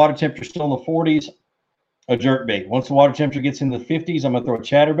spring, when the water temperature is still in the 40s, a jerk bait. Once the water temperature gets into the 50s, I'm going to throw a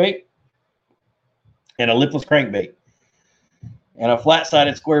chatterbait and a lipless crankbait and a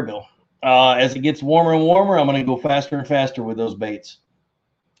flat-sided square bill. As it gets warmer and warmer, I'm going to go faster and faster with those baits.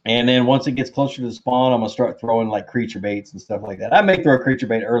 And then once it gets closer to the spawn, I'm going to start throwing like creature baits and stuff like that. I may throw a creature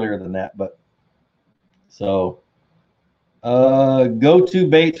bait earlier than that, but so go-to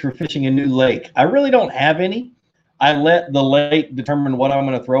baits for fishing a new lake. I really don't have any. I let the lake determine what I'm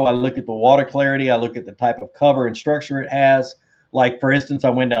going to throw. I look at the water clarity. I look at the type of cover and structure it has. Like, for instance, I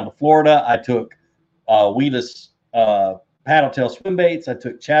went down to Florida. I took weedless paddle tail swim baits. I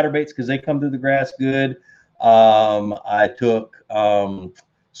took chatterbaits because they come through the grass good. I took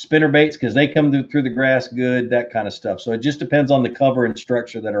spinner baits because they come through the grass good, that kind of stuff. So it just depends on the cover and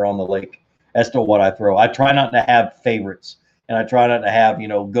structure that are on the lake as to what I throw. I try not to have favorites, and I try not to have,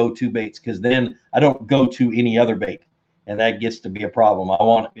 go-to baits, because then I don't go to any other bait, and that gets to be a problem.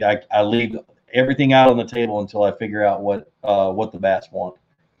 I leave everything out on the table until I figure out what the bass want.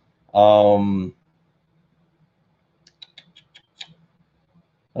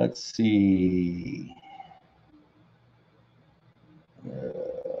 Let's see.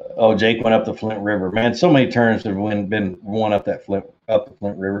 Jake went up the Flint River. Man, so many turns have been won up the Flint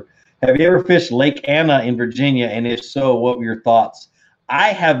River. Have you ever fished Lake Anna in Virginia? And if so, what were your thoughts? I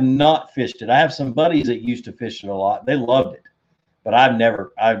have not fished it. I have some buddies that used to fish it a lot. They loved it, but I've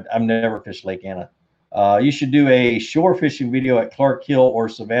never fished Lake Anna. You should do a shore fishing video at Clark Hill or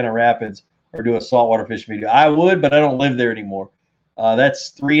Savannah Rapids, or do a saltwater fishing video. I would, but I don't live there anymore.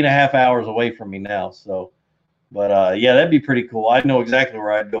 That's 3.5 hours away from me now. So. But yeah, that'd be pretty cool. I know exactly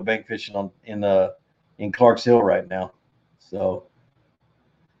where I'd go bank fishing in Clarks Hill right now. So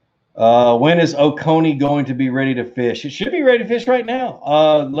when is Oconee going to be ready to fish? It should be ready to fish right now.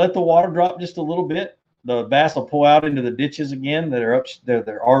 Let the water drop just a little bit. The bass will pull out into the ditches again that are up.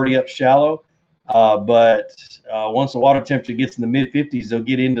 They're already up shallow. But once the water temperature gets in the mid 50s, they'll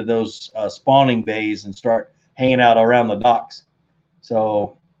get into those spawning bays and start hanging out around the docks.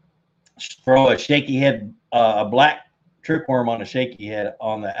 So throw a shaky head. A black trickworm on a shaky head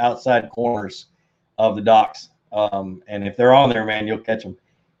on the outside corners of the docks. And if they're on there, man, you'll catch them.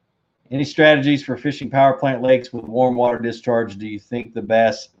 Any strategies for fishing power plant lakes with warm water discharge? Do you think the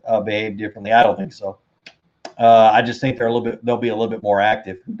bass behave differently? I don't think so. I just think they'll be a little bit more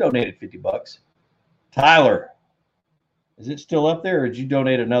active. Who donated $50? Tyler, is it still up there, or did you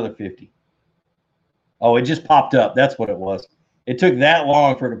donate another 50? Oh, it just popped up. That's what it was. It took that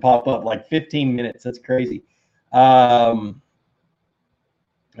long for it to pop up, like 15 minutes. That's crazy. Let's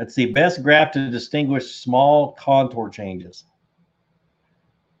see. Best graph to distinguish small contour changes.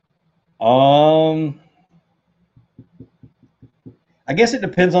 I guess it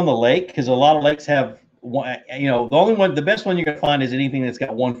depends on the lake, because a lot of lakes have one. The best one you're gonna find is anything that's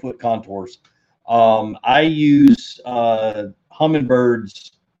got 1 foot contours. I use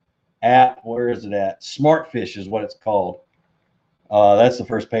Hummingbird's app. Where is it at? Smartfish is what it's called. That's the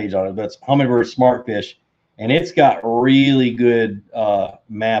first page on it. That's Humminbird Smartfish, and it's got really good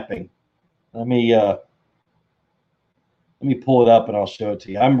mapping. Let me pull it up and I'll show it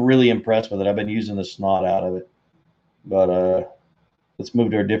to you. I'm really impressed with it. I've been using the snot out of it. But let's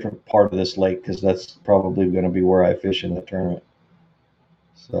move to a different part of this lake, because that's probably going to be where I fish in the tournament.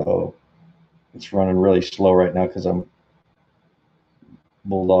 So it's running really slow right now because I'm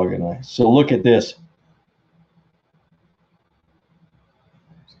bulldogging. So look at this.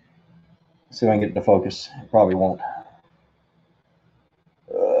 See if I can get it to focus. It probably won't.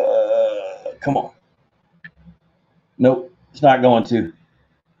 Come on. Nope, it's not going to.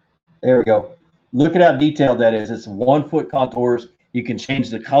 There we go. Look at how detailed that is. It's 1 foot contours. You can change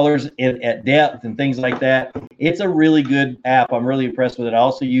the colors at depth and things like that. It's a really good app. I'm really impressed with it. I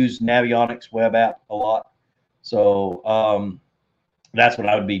also use Navionics web app a lot. So that's what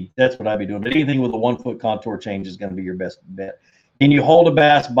I'd be doing. But anything with a 1 foot contour change is going to be your best bet. Can you hold a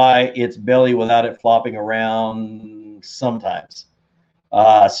bass by its belly without it flopping around? Sometimes.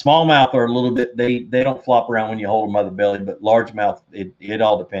 Smallmouth are a little bit, they don't flop around when you hold them by the belly, but largemouth, it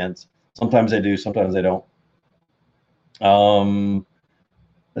all depends. Sometimes they do, sometimes they don't.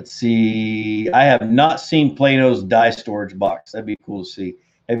 Let's see. I have not seen Plano's dye storage box. That'd be cool to see.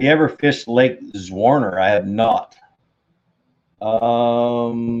 Have you ever fished Lake Zwarner? I have not.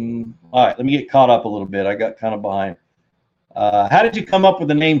 All right, let me get caught up a little bit. I got kind of behind. How did you come up with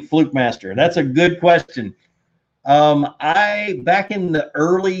the name Fluke Master? That's a good question. I back in the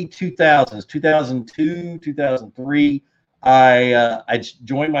early 2000s, 2002, 2003, I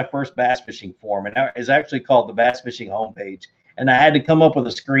joined my first bass fishing forum, and it's actually called the Bass Fishing Homepage. And I had to come up with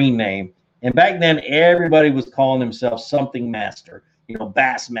a screen name. And back then, everybody was calling themselves something master,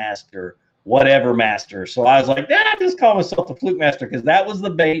 Bass Master, whatever master. So I was like, just call myself the Fluke Master, because that was the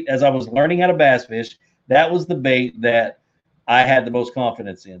bait as I was learning how to bass fish. That was the bait that I had the most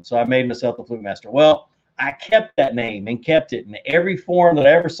confidence in. So I made myself the Fluke Master. Well, I kept that name and kept it. And every forum that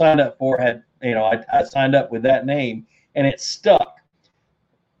I ever signed up for had, I signed up with that name, and it stuck.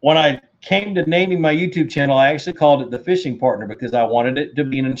 When I came to naming my YouTube channel, I actually called it The Fishing Partner, because I wanted it to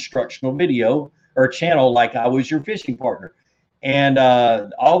be an instructional video or channel like I was your fishing partner. And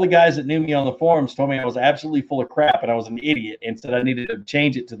all the guys that knew me on the forums told me I was absolutely full of crap and I was an idiot, and said I needed to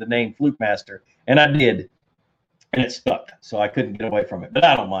change it to the name Fluke Master. And I did. And it stuck. So I couldn't get away from it. But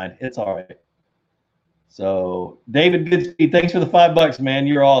I don't mind. It's all right. So David Goodspeed, thanks for the $5, man.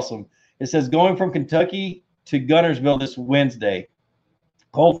 You're awesome. It says, going from Kentucky to Gunnersville this Wednesday.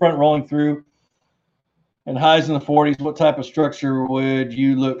 Cold front rolling through and highs in the 40s. What type of structure would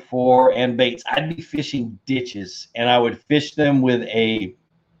you look for and baits? I'd be fishing ditches, and I would fish them with a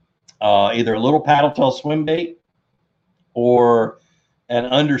either a little paddle tail swim bait or an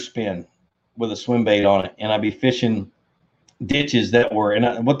underspin with a swim bait on it. And I'd be fishing ditches that were,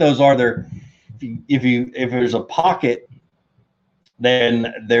 and what those are, they're, if there's a pocket,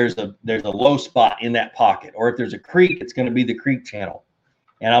 then there's a low spot in that pocket, or if there's a creek, it's going to be the creek channel.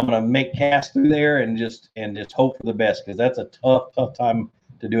 And I'm going to make casts through there and just hope for the best, because that's a tough time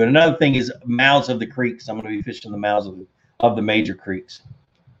to do it. Another thing is mouths of the creeks. I'm going to be fishing the mouths of the major creeks.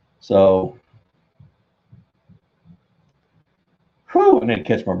 So, I need to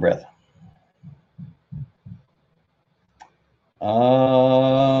catch my breath.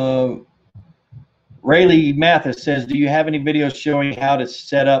 Rayleigh Mathis says, do you have any videos showing how to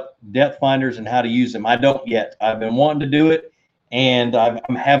set up depth finders and how to use them? I don't yet. I've been wanting to do it, and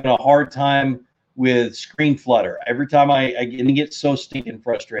I'm having a hard time with screen flutter. Every time it gets so stinking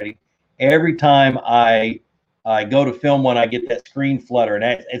frustrating. Every time I go to film one, I get that screen flutter,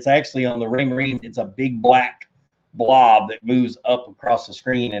 and it's actually on the Raymarine. It's a big black blob that moves up across the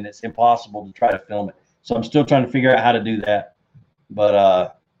screen, and it's impossible to try to film it. So I'm still trying to figure out how to do that.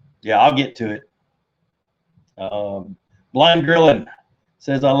 But yeah, I'll get to it. Blind Grilling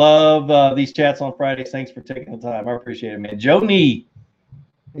says, I love these chats on Fridays. Thanks for taking the time. I appreciate it, man. Joni,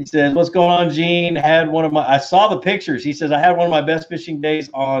 he says, what's going on, Gene? I saw the pictures. He says, I had one of my best fishing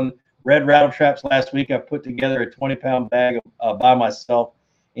days on red rattle traps last week. I put together a 20-pound bag by myself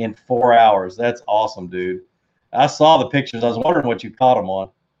in 4 hours. That's awesome, dude. I saw the pictures. I was wondering what you caught them on.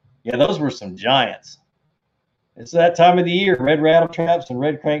 Yeah, those were some giants. It's that time of the year, red rattle traps and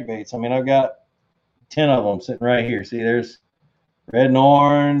red crankbaits. I mean, I've got 10 of them sitting right here. See, there's red and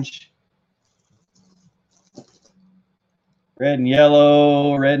orange, red and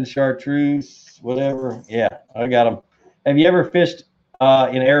yellow, red and chartreuse, whatever. Yeah, I got them. Have you ever fished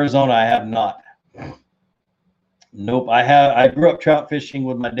in Arizona? I have not. Nope. I grew up trout fishing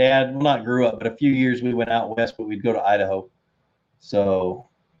with my dad. Well, not grew up, but a few years we went out west, but we'd go to Idaho. So,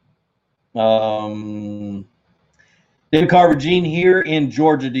 David Carver, Gene, here in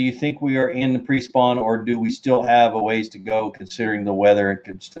Georgia, do you think we are in the pre-spawn, or do we still have a ways to go considering the weather? It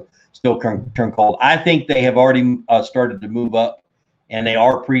could still turn cold. I think they have already started to move up, and they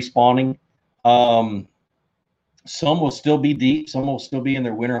are pre-spawning. Some will still be deep. Some will still be in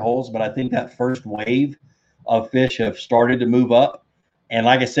their winter holes, but I think that first wave of fish have started to move up. And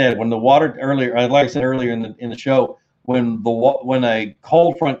like I said, when the water earlier, like I said earlier in the show, when a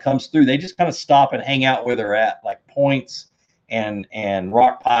cold front comes through, they just kind of stop and hang out where they're at, like points and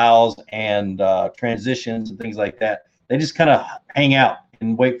rock piles and transitions and things like that. They just kind of hang out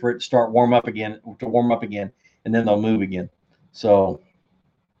and wait for it to warm up again, and then they'll move again. So,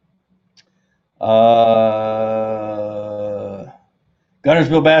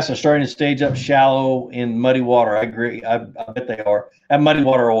 Gunnersville bass are starting to stage up shallow in muddy water. I agree. I bet they are. That muddy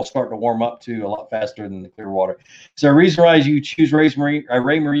water will start to warm up too a lot faster than the clear water. So, the reason why you choose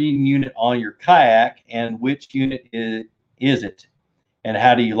Raymarine unit on your kayak, and which unit is it, and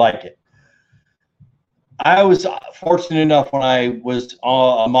how do you like it? I was fortunate enough when I was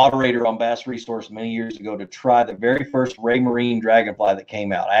a moderator on Bass Resource many years ago to try the very first Raymarine Dragonfly that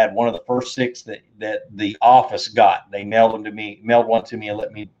came out. I had one of the first 6 that the office got. They mailed one to me and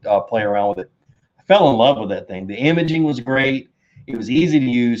let me play around with it. I fell in love with that thing. The imaging was great. It was easy to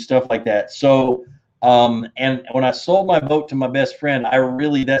use, stuff like that. So, and when I sold my boat to my best friend,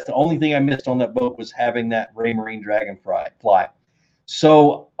 that's the only thing I missed on that boat was having that Raymarine Dragonfly.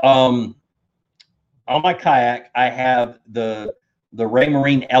 So, on my kayak, I have the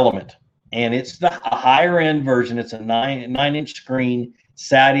Raymarine Element, and it's the higher end version. It's a 9-inch screen,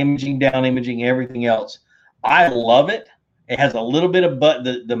 side imaging, down imaging, everything else. I love it. It has a little bit of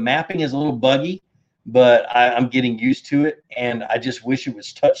the mapping is a little buggy, but I'm getting used to it, and I just wish it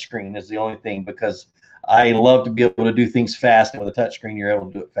was touchscreen is the only thing, because I love to be able to do things fast, and with a touchscreen, you're able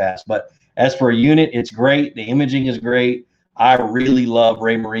to do it fast. But as for a unit, it's great. The imaging is great. I really love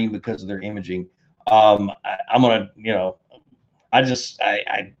Raymarine because of their imaging. I'm gonna,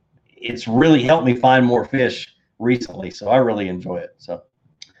 it's really helped me find more fish recently, so I really enjoy it. So,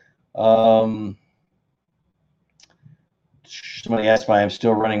 somebody asked why I'm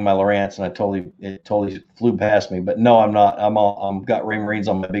still running my Lowrance, and it totally flew past me. But no, I'm not. I'm got Raymarines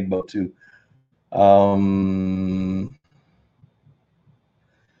on my big boat too.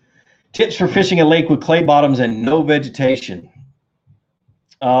 Tips for fishing a lake with clay bottoms and no vegetation.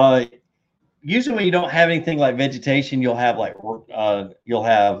 Usually when you don't have anything like vegetation, you'll have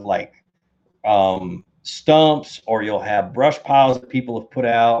stumps, or you'll have brush piles that people have put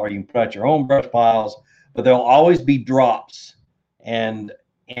out, or you can put out your own brush piles, but there'll always be drops, and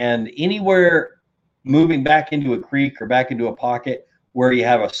anywhere moving back into a creek or back into a pocket where you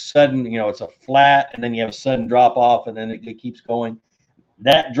have a sudden, it's a flat, and then you have a sudden drop off, and then it keeps going.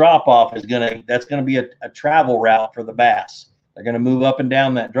 That drop off that's gonna be a travel route for the bass. They're gonna move up and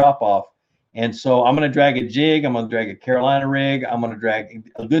down that drop off. And so I'm gonna drag a jig, I'm gonna drag a Carolina rig, a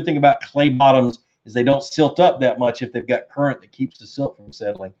good thing about clay bottoms is they don't silt up that much if they've got current that keeps the silt from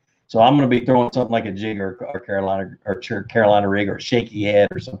settling. So I'm gonna be throwing something like a jig or Carolina rig or shaky head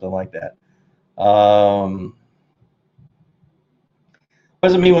or something like that. What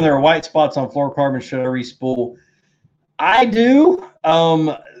does it mean when there are white spots on fluorocarbon? Should I respool? I do.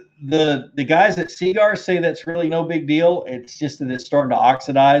 The guys at Seagar say that's really no big deal. It's just that it's starting to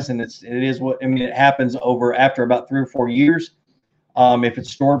oxidize, and it happens after about 3 or 4 years. If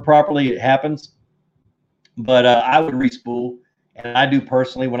it's stored properly, it happens. But I would respool, and I do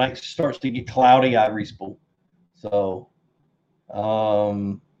personally. When it starts to get cloudy, I respool. So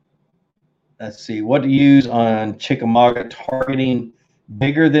let's see. What to use on Chickamauga targeting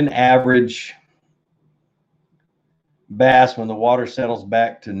bigger than average bass when the water settles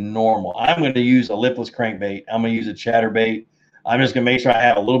back to normal? I'm going to use a lipless crankbait. I'm going to use a chatterbait. I'm just going to make sure I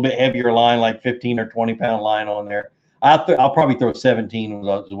have a little bit heavier line, like 15 or 20 pound line on there. I'll probably throw 17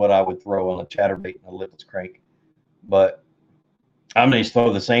 is what I would throw on a chatterbait and a lipless crank. But I'm going to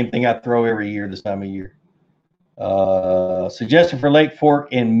throw the same thing I throw every year this time of year. Suggestion for Lake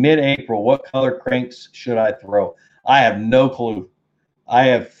Fork in mid-April. What color cranks should I throw? I have no clue.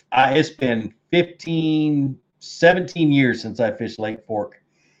 It's been 17 years since I fished Lake Fork,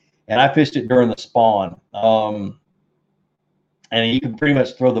 and I fished it during the spawn. And you can pretty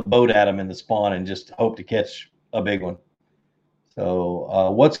much throw the boat at them in the spawn and just hope to catch a big one.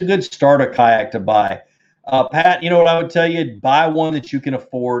 So what's a good starter kayak to buy? Pat, you know what I would tell you? Buy one that you can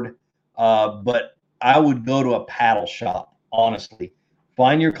afford, but I would go to a paddle shop, honestly.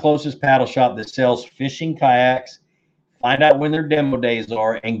 Find your closest paddle shop that sells fishing kayaks. Find out when their demo days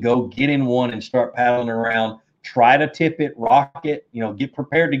are and go get in one and start paddling around. Try to tip it, rock it, get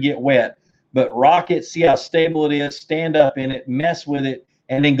prepared to get wet, but rock it, see how stable it is, stand up in it, mess with it,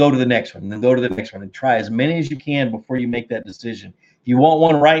 and then go to the next one, and then go to the next one, and try as many as you can before you make that decision. If you want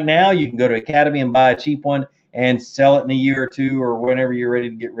one right now, you can go to Academy and buy a cheap one and sell it in a year or two or whenever you're ready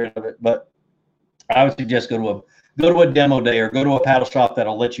to get rid of it. But I would suggest go to a demo day or go to a paddle shop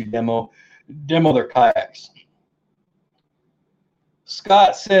that'll let you demo their kayaks.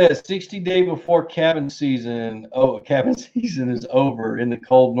 Scott says 60 days before cabin season. Oh, cabin season is over in the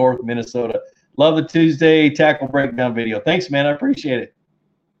cold North Minnesota. Love the Tuesday tackle breakdown video. Thanks, man. I appreciate it.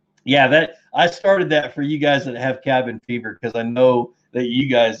 Yeah, I started that for you guys that have cabin fever, because I know that you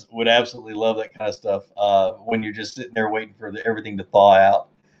guys would absolutely love that kind of stuff when you're just sitting there waiting for everything to thaw out.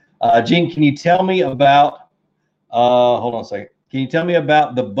 Gene, can you tell me about hold on a second. Can you tell me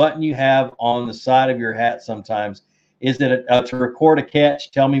about the button you have on the side of your hat sometimes? Is it to record a catch?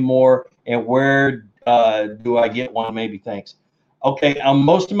 Tell me more. And where do I get one? Maybe. Thanks. Okay. On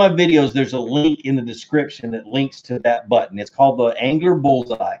most of my videos, there's a link in the description that links to that button. It's called the Angler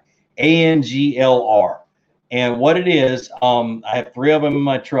Bullseye, ANGLR. And what it is, I have 3 of them in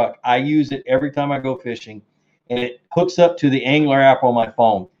my truck. I use it every time I go fishing, and it hooks up to the Angler app on my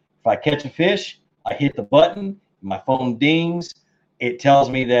phone. If I catch a fish, I hit the button, my phone dings. It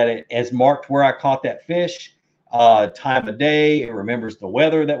tells me that it has marked where I caught that fish. Time of day, it remembers the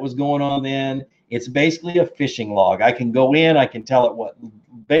weather that was going on then. It's basically a fishing log. I can go in, I can tell it what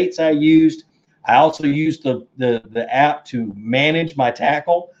baits I used. I also use the app to manage my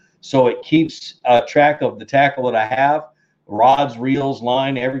tackle. So it keeps track of the tackle that I have, rods, reels,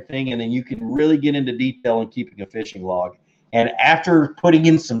 line, everything. And then you can really get into detail in keeping a fishing log. And after putting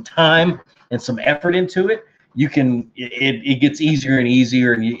in some time and some effort into it, it gets easier and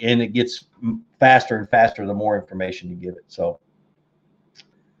easier, and it gets faster and faster the more information you give it. So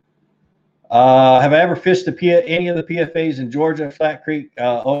have I ever fished any of the PFAs in Georgia, Flat Creek,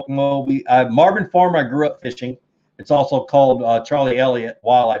 Okmulgee? Marvin Farm, I grew up fishing. It's also called Charlie Elliott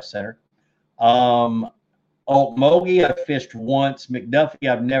Wildlife Center. Okmulgee, I fished once. McDuffie,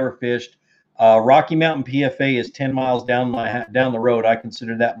 I've never fished. Rocky Mountain PFA is 10 miles down the road. I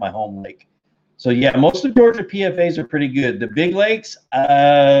consider that my home lake. So yeah, most of Georgia PFAs are pretty good. The big lakes,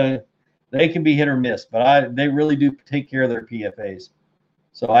 they can be hit or miss, but they really do take care of their PFAs.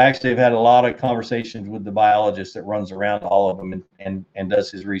 So I actually have had a lot of conversations with the biologist that runs around all of them and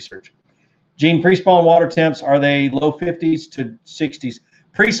does his research. Gene, pre-spawn water temps, are they low 50s to 60s?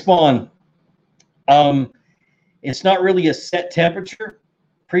 Pre-spawn, it's not really a set temperature.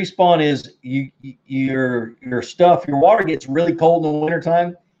 Pre-spawn is your water gets really cold in the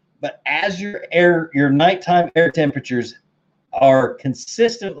wintertime, but as your nighttime air temperatures are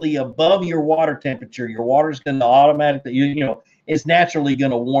consistently above your water temperature, your water is going to automatically, it's naturally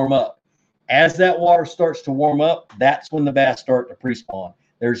going to warm up. As that water starts to warm up, that's when the bass start to pre-spawn.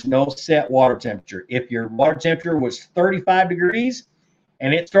 There's no set water temperature. If your water temperature was 35 degrees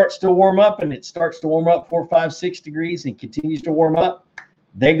and it starts to warm up, and it starts to warm up 4, 5, 6 degrees and continues to warm up,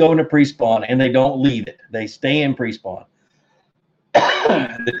 they go into pre-spawn and they don't leave it. They stay in pre-spawn.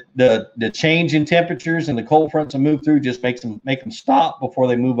 The change in temperatures and the cold fronts that move through just make them stop before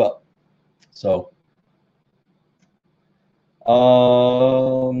they move up. So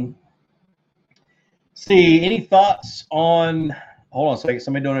see, any thoughts on, hold on a second,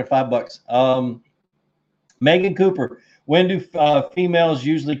 somebody donated $5. Megan Cooper, when do females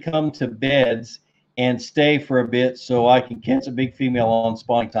usually come to beds and stay for a bit so I can catch a big female on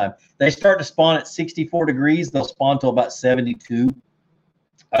spawning time? They start to spawn at 64 degrees. They'll spawn till about 72.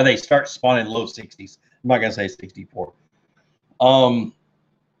 They start spawning low 60s. I'm not going to say 64.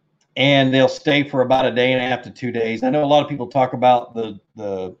 And they'll stay for about a day and a half to 2 days. I know a lot of people talk about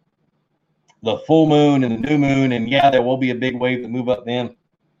the full moon and the new moon, and yeah, there will be a big wave that move up then,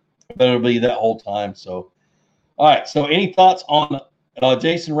 but it'll be that whole time. So, all right. So, any thoughts on?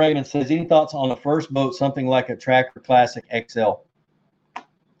 Jason Raymond says, any thoughts on the first boat, something like a Tracker Classic XL?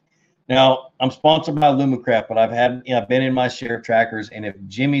 Now, I'm sponsored by Lumacraft, but I've been in my share of trackers, and if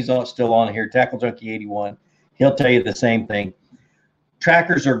Jimmy's still on here, Tackle Junkie 81, he'll tell you the same thing.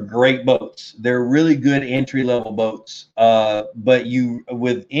 Trackers are great boats. They're really good entry-level boats. But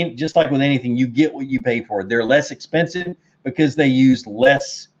just like with anything, you get what you pay for. They're less expensive because they use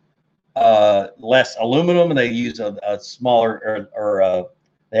less aluminum. They use a smaller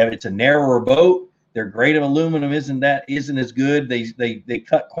it's a narrower boat. Their grade of aluminum isn't as good. They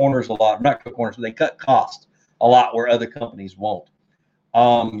cut corners a lot. Not cut corners, but they cut cost a lot where other companies won't.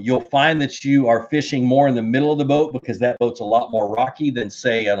 You'll find that you are fishing more in the middle of the boat because that boat's a lot more rocky than,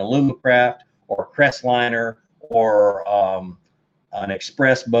 say, an Alumacraft or a Crestliner or an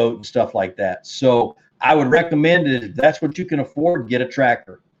Express boat and stuff like that. So I would recommend it, if that's what you can afford, get a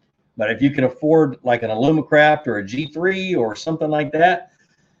tracker. But if you can afford like an Alumacraft or a G3 or something like that,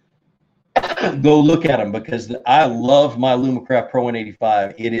 go look at them, because I love my Alumacraft Pro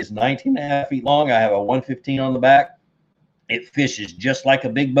 185. It is 19 and a half feet long. I have a 115 on the back. It fishes just like a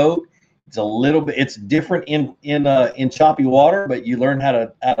big boat. It's different in choppy water, but you learn how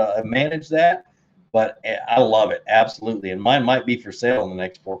to manage that. But I love it, absolutely. And mine might be for sale in the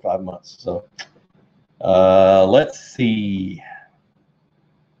next 4 or 5 months. So let's see.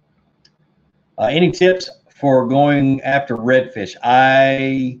 Any tips for going after redfish?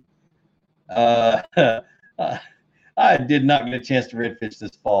 I did not get a chance to redfish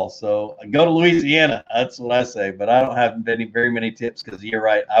this fall, so go to Louisiana. That's what I say, but I don't have very many tips, because you're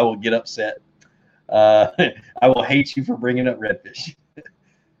right, I will get upset. I will hate you for bringing up redfish.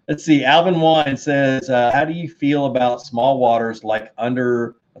 Let's see. Alvin Wine says, how do you feel about small waters like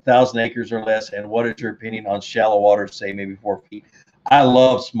under 1,000 acres or less, and what is your opinion on shallow waters, say maybe 4 feet? I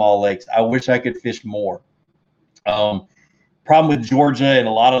love small lakes. I wish I could fish more. Problem with Georgia and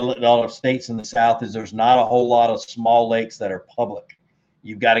a lot of states in the South is there's not a whole lot of small lakes that are public.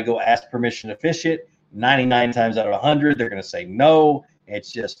 You've got to go ask permission to fish it. 99 times out of 100, they're going to say no.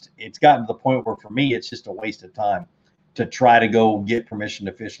 It's gotten to the point where, for me, it's just a waste of time to try to go get permission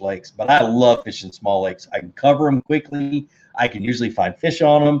to fish lakes. But I love fishing small lakes. I can cover them quickly. I can usually find fish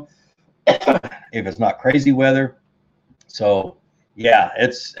on them if it's not crazy weather. So yeah,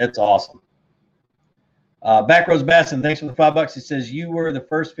 it's awesome. Backroads Bassin, thanks for the $5. He says, you were the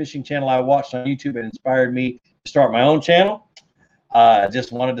first fishing channel I watched on YouTube and inspired me to start my own channel.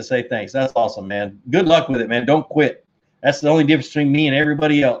 Just wanted to say thanks. That's awesome, man. Good luck with it, man. Don't quit. That's the only difference between me and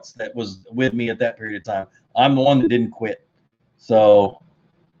everybody else that was with me at that period of time. I'm the one that didn't quit. So,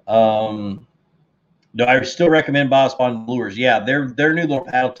 do I still recommend Biospawn lures? Yeah, their new little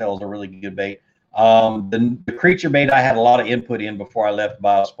paddle tails are really good bait. The creature bait I had a lot of input in before I left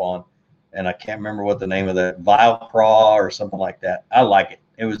Biospawn, and I can't remember what the name of that, Vilecraw or something like that. I like it.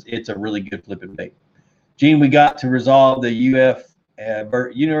 It's a really good flipping bait. Gene, we got to resolve the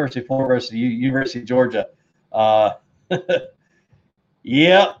University of Georgia.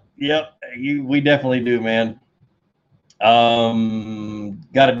 Yep. We definitely do, man.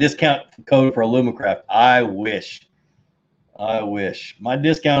 Got a discount code for Alumacraft. I wish. My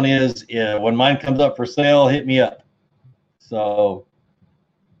discount is when mine comes up for sale, hit me up. So,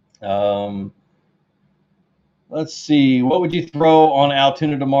 let's see. What would you throw on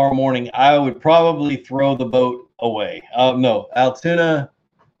Altoona tomorrow morning? I would probably throw the boat away. No, Altoona.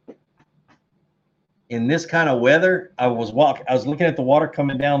 In this kind of weather, I was looking at the water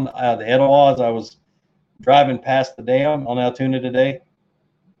coming down the Etowah as I was driving past the dam on Altoona today.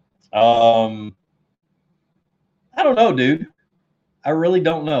 I don't know, dude. I really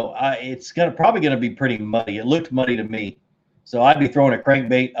don't know. It's probably gonna be pretty muddy. It looked muddy to me, so I'd be throwing a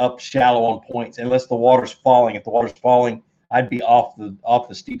crankbait up shallow on points unless the water's falling. If the water's falling, I'd be off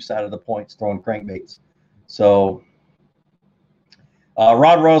the steep side of the points throwing crankbaits. So,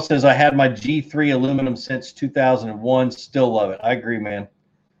 Rod Royal says I had my G3 aluminum since 2001. Still love it. I agree, man.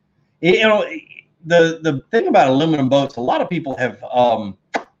 The thing about aluminum boats, a lot of people have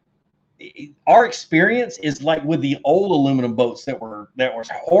our experience is like with the old aluminum boats that were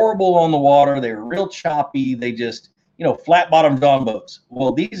horrible on the water. They were real choppy. They just, flat bottom John boats.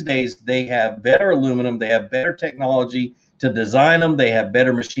 Well, these days they have better aluminum. They have better technology to design them. They have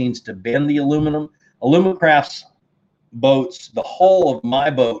better machines to bend the aluminum. Alumacraft's boats, the hull of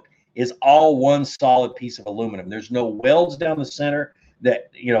my boat is all one solid piece of aluminum. There's no welds down the center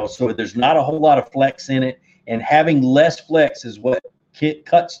so there's not a whole lot of flex in it, and having less flex is what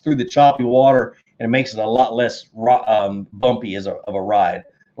cuts through the choppy water, and it makes it a lot less bumpy of a ride,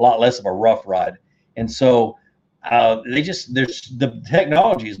 a lot less of a rough ride. And so the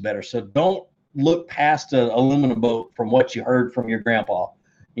technology is better. So don't look past an aluminum boat from what you heard from your grandpa.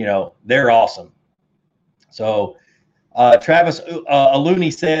 They're awesome. So Travis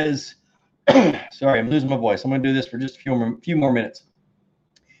Aluni says, sorry, I'm losing my voice. I'm going to do this for just a few more minutes.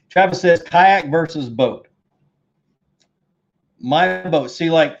 Travis says, kayak versus boat. My boat, see,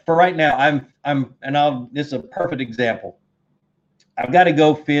 like for right now, this is a perfect example. I've got to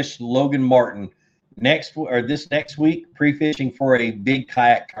go fish Logan Martin this next week, pre-fishing for a big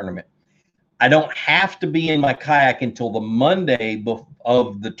kayak tournament. I don't have to be in my kayak until the Monday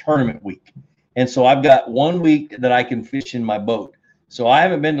of the tournament week. And so I've got 1 week that I can fish in my boat. So I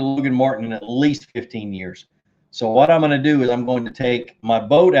haven't been to Logan Martin in at least 15 years. So what I'm going to do is I'm going to take my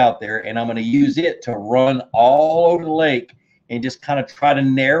boat out there and I'm going to use it to run all over the lake and just kind of try to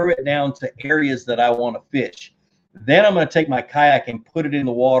narrow it down to areas that I want to fish. Then I'm going to take my kayak and put it in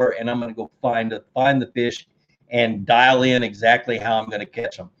the water, and I'm going to go find the fish and dial in exactly how I'm going to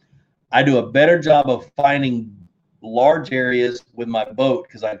catch them. I do a better job of finding large areas with my boat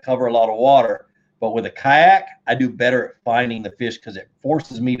because I cover a lot of water. But with a kayak, I do better at finding the fish because it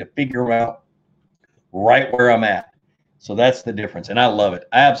forces me to figure out right where I'm at. So that's the difference, and I love it.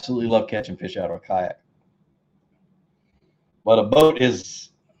 I absolutely love catching fish out of a kayak. But a boat is,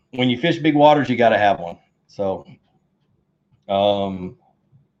 when you fish big waters, you got to have one. So,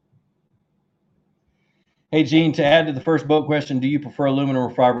 hey, Gene, to add to the first boat question, do you prefer aluminum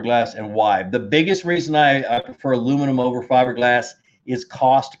or fiberglass, and why? The biggest reason I prefer aluminum over fiberglass is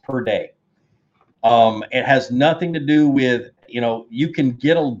cost per day. It has nothing to do with, you can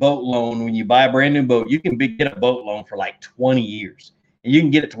get a boat loan when you buy a brand new boat. You can get a boat loan for like 20 years, and you can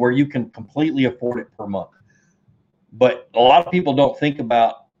get it to where you can completely afford it per month. But a lot of people don't think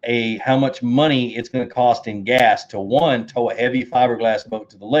about how much money it's going to cost in gas to, one, tow a heavy fiberglass boat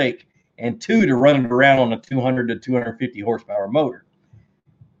to the lake, and two, to run it around on a 200 to 250 horsepower motor.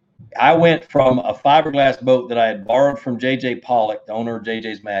 I went from a fiberglass boat that I had borrowed from JJ Pollock, the owner of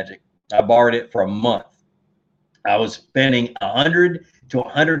JJ's Magic. I borrowed it for a month. I was spending $100 to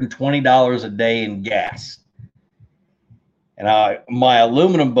 $120 a day in gas. And my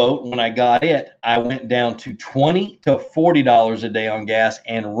aluminum boat, when I got it, I went down to $20 to $40 a day on gas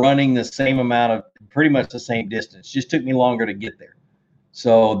and running the same amount of, pretty much the same distance. Just took me longer to get there.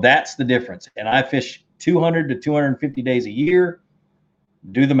 So that's the difference. And I fish 200 to 250 days a year.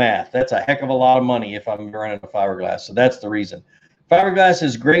 Do the math. That's a heck of a lot of money if I'm running a fiberglass. So that's the reason. Fiberglass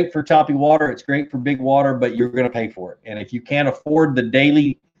is great for choppy water. It's great for big water, but you're going to pay for it. And if you can't afford the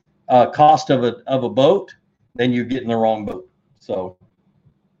daily cost of a boat, then you're getting the wrong boat. So,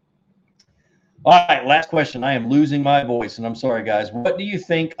 all right, last question. I am losing my voice, and I'm sorry, guys. What do you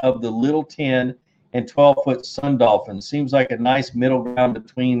think of the little 10 and 12-foot sun dolphin? Seems like a nice middle ground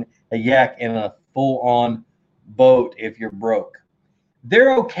between a yak and a full-on boat if you're broke.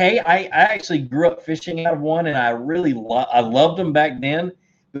 They're okay. I actually grew up fishing out of one, and I really I loved them back then.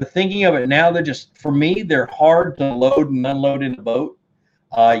 But thinking of it now, they're just, for me, they're hard to load and unload in the boat.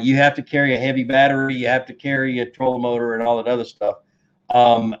 You have to carry a heavy battery. You have to carry a trolling motor and all that other stuff.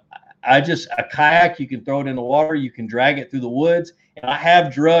 A kayak, you can throw it in the water. You can drag it through the woods. And I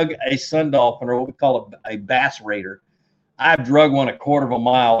have drug a sun dolphin, or what we call a bass raider. I've drug one 1/4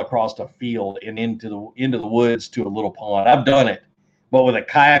 mile across a field and into the woods to a little pond. I've done it. But with a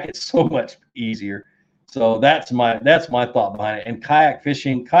kayak, it's so much easier. So that's my thought behind it. And kayak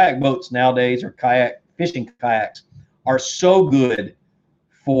boats nowadays, or fishing kayaks, are so good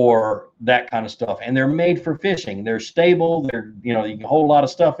for that kind of stuff. And they're made for fishing. They're stable. You can hold a lot of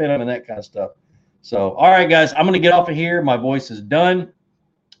stuff in them and that kind of stuff. So, all right, guys, I'm going to get off of here. My voice is done.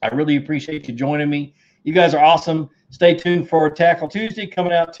 I really appreciate you joining me. You guys are awesome. Stay tuned for Tackle Tuesday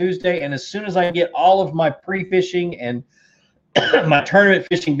coming out Tuesday. And as soon as I get all of my pre-fishing and my tournament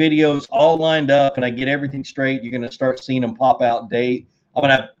fishing videos all lined up and I get everything straight, you're going to start seeing them pop out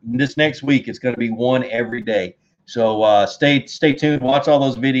this next week. It's going to be one every day. So stay tuned, watch all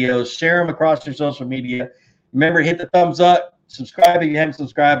those videos, share them across your social media. Remember, hit the thumbs up, subscribe if you haven't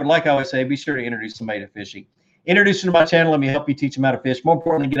subscribed. But like I always say, be sure to introduce somebody to fishing. Introduce them to my channel. Let me help you teach them how to fish. More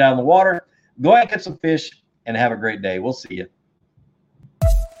importantly, get out in the water, go out and get some fish, and have a great day. We'll see you.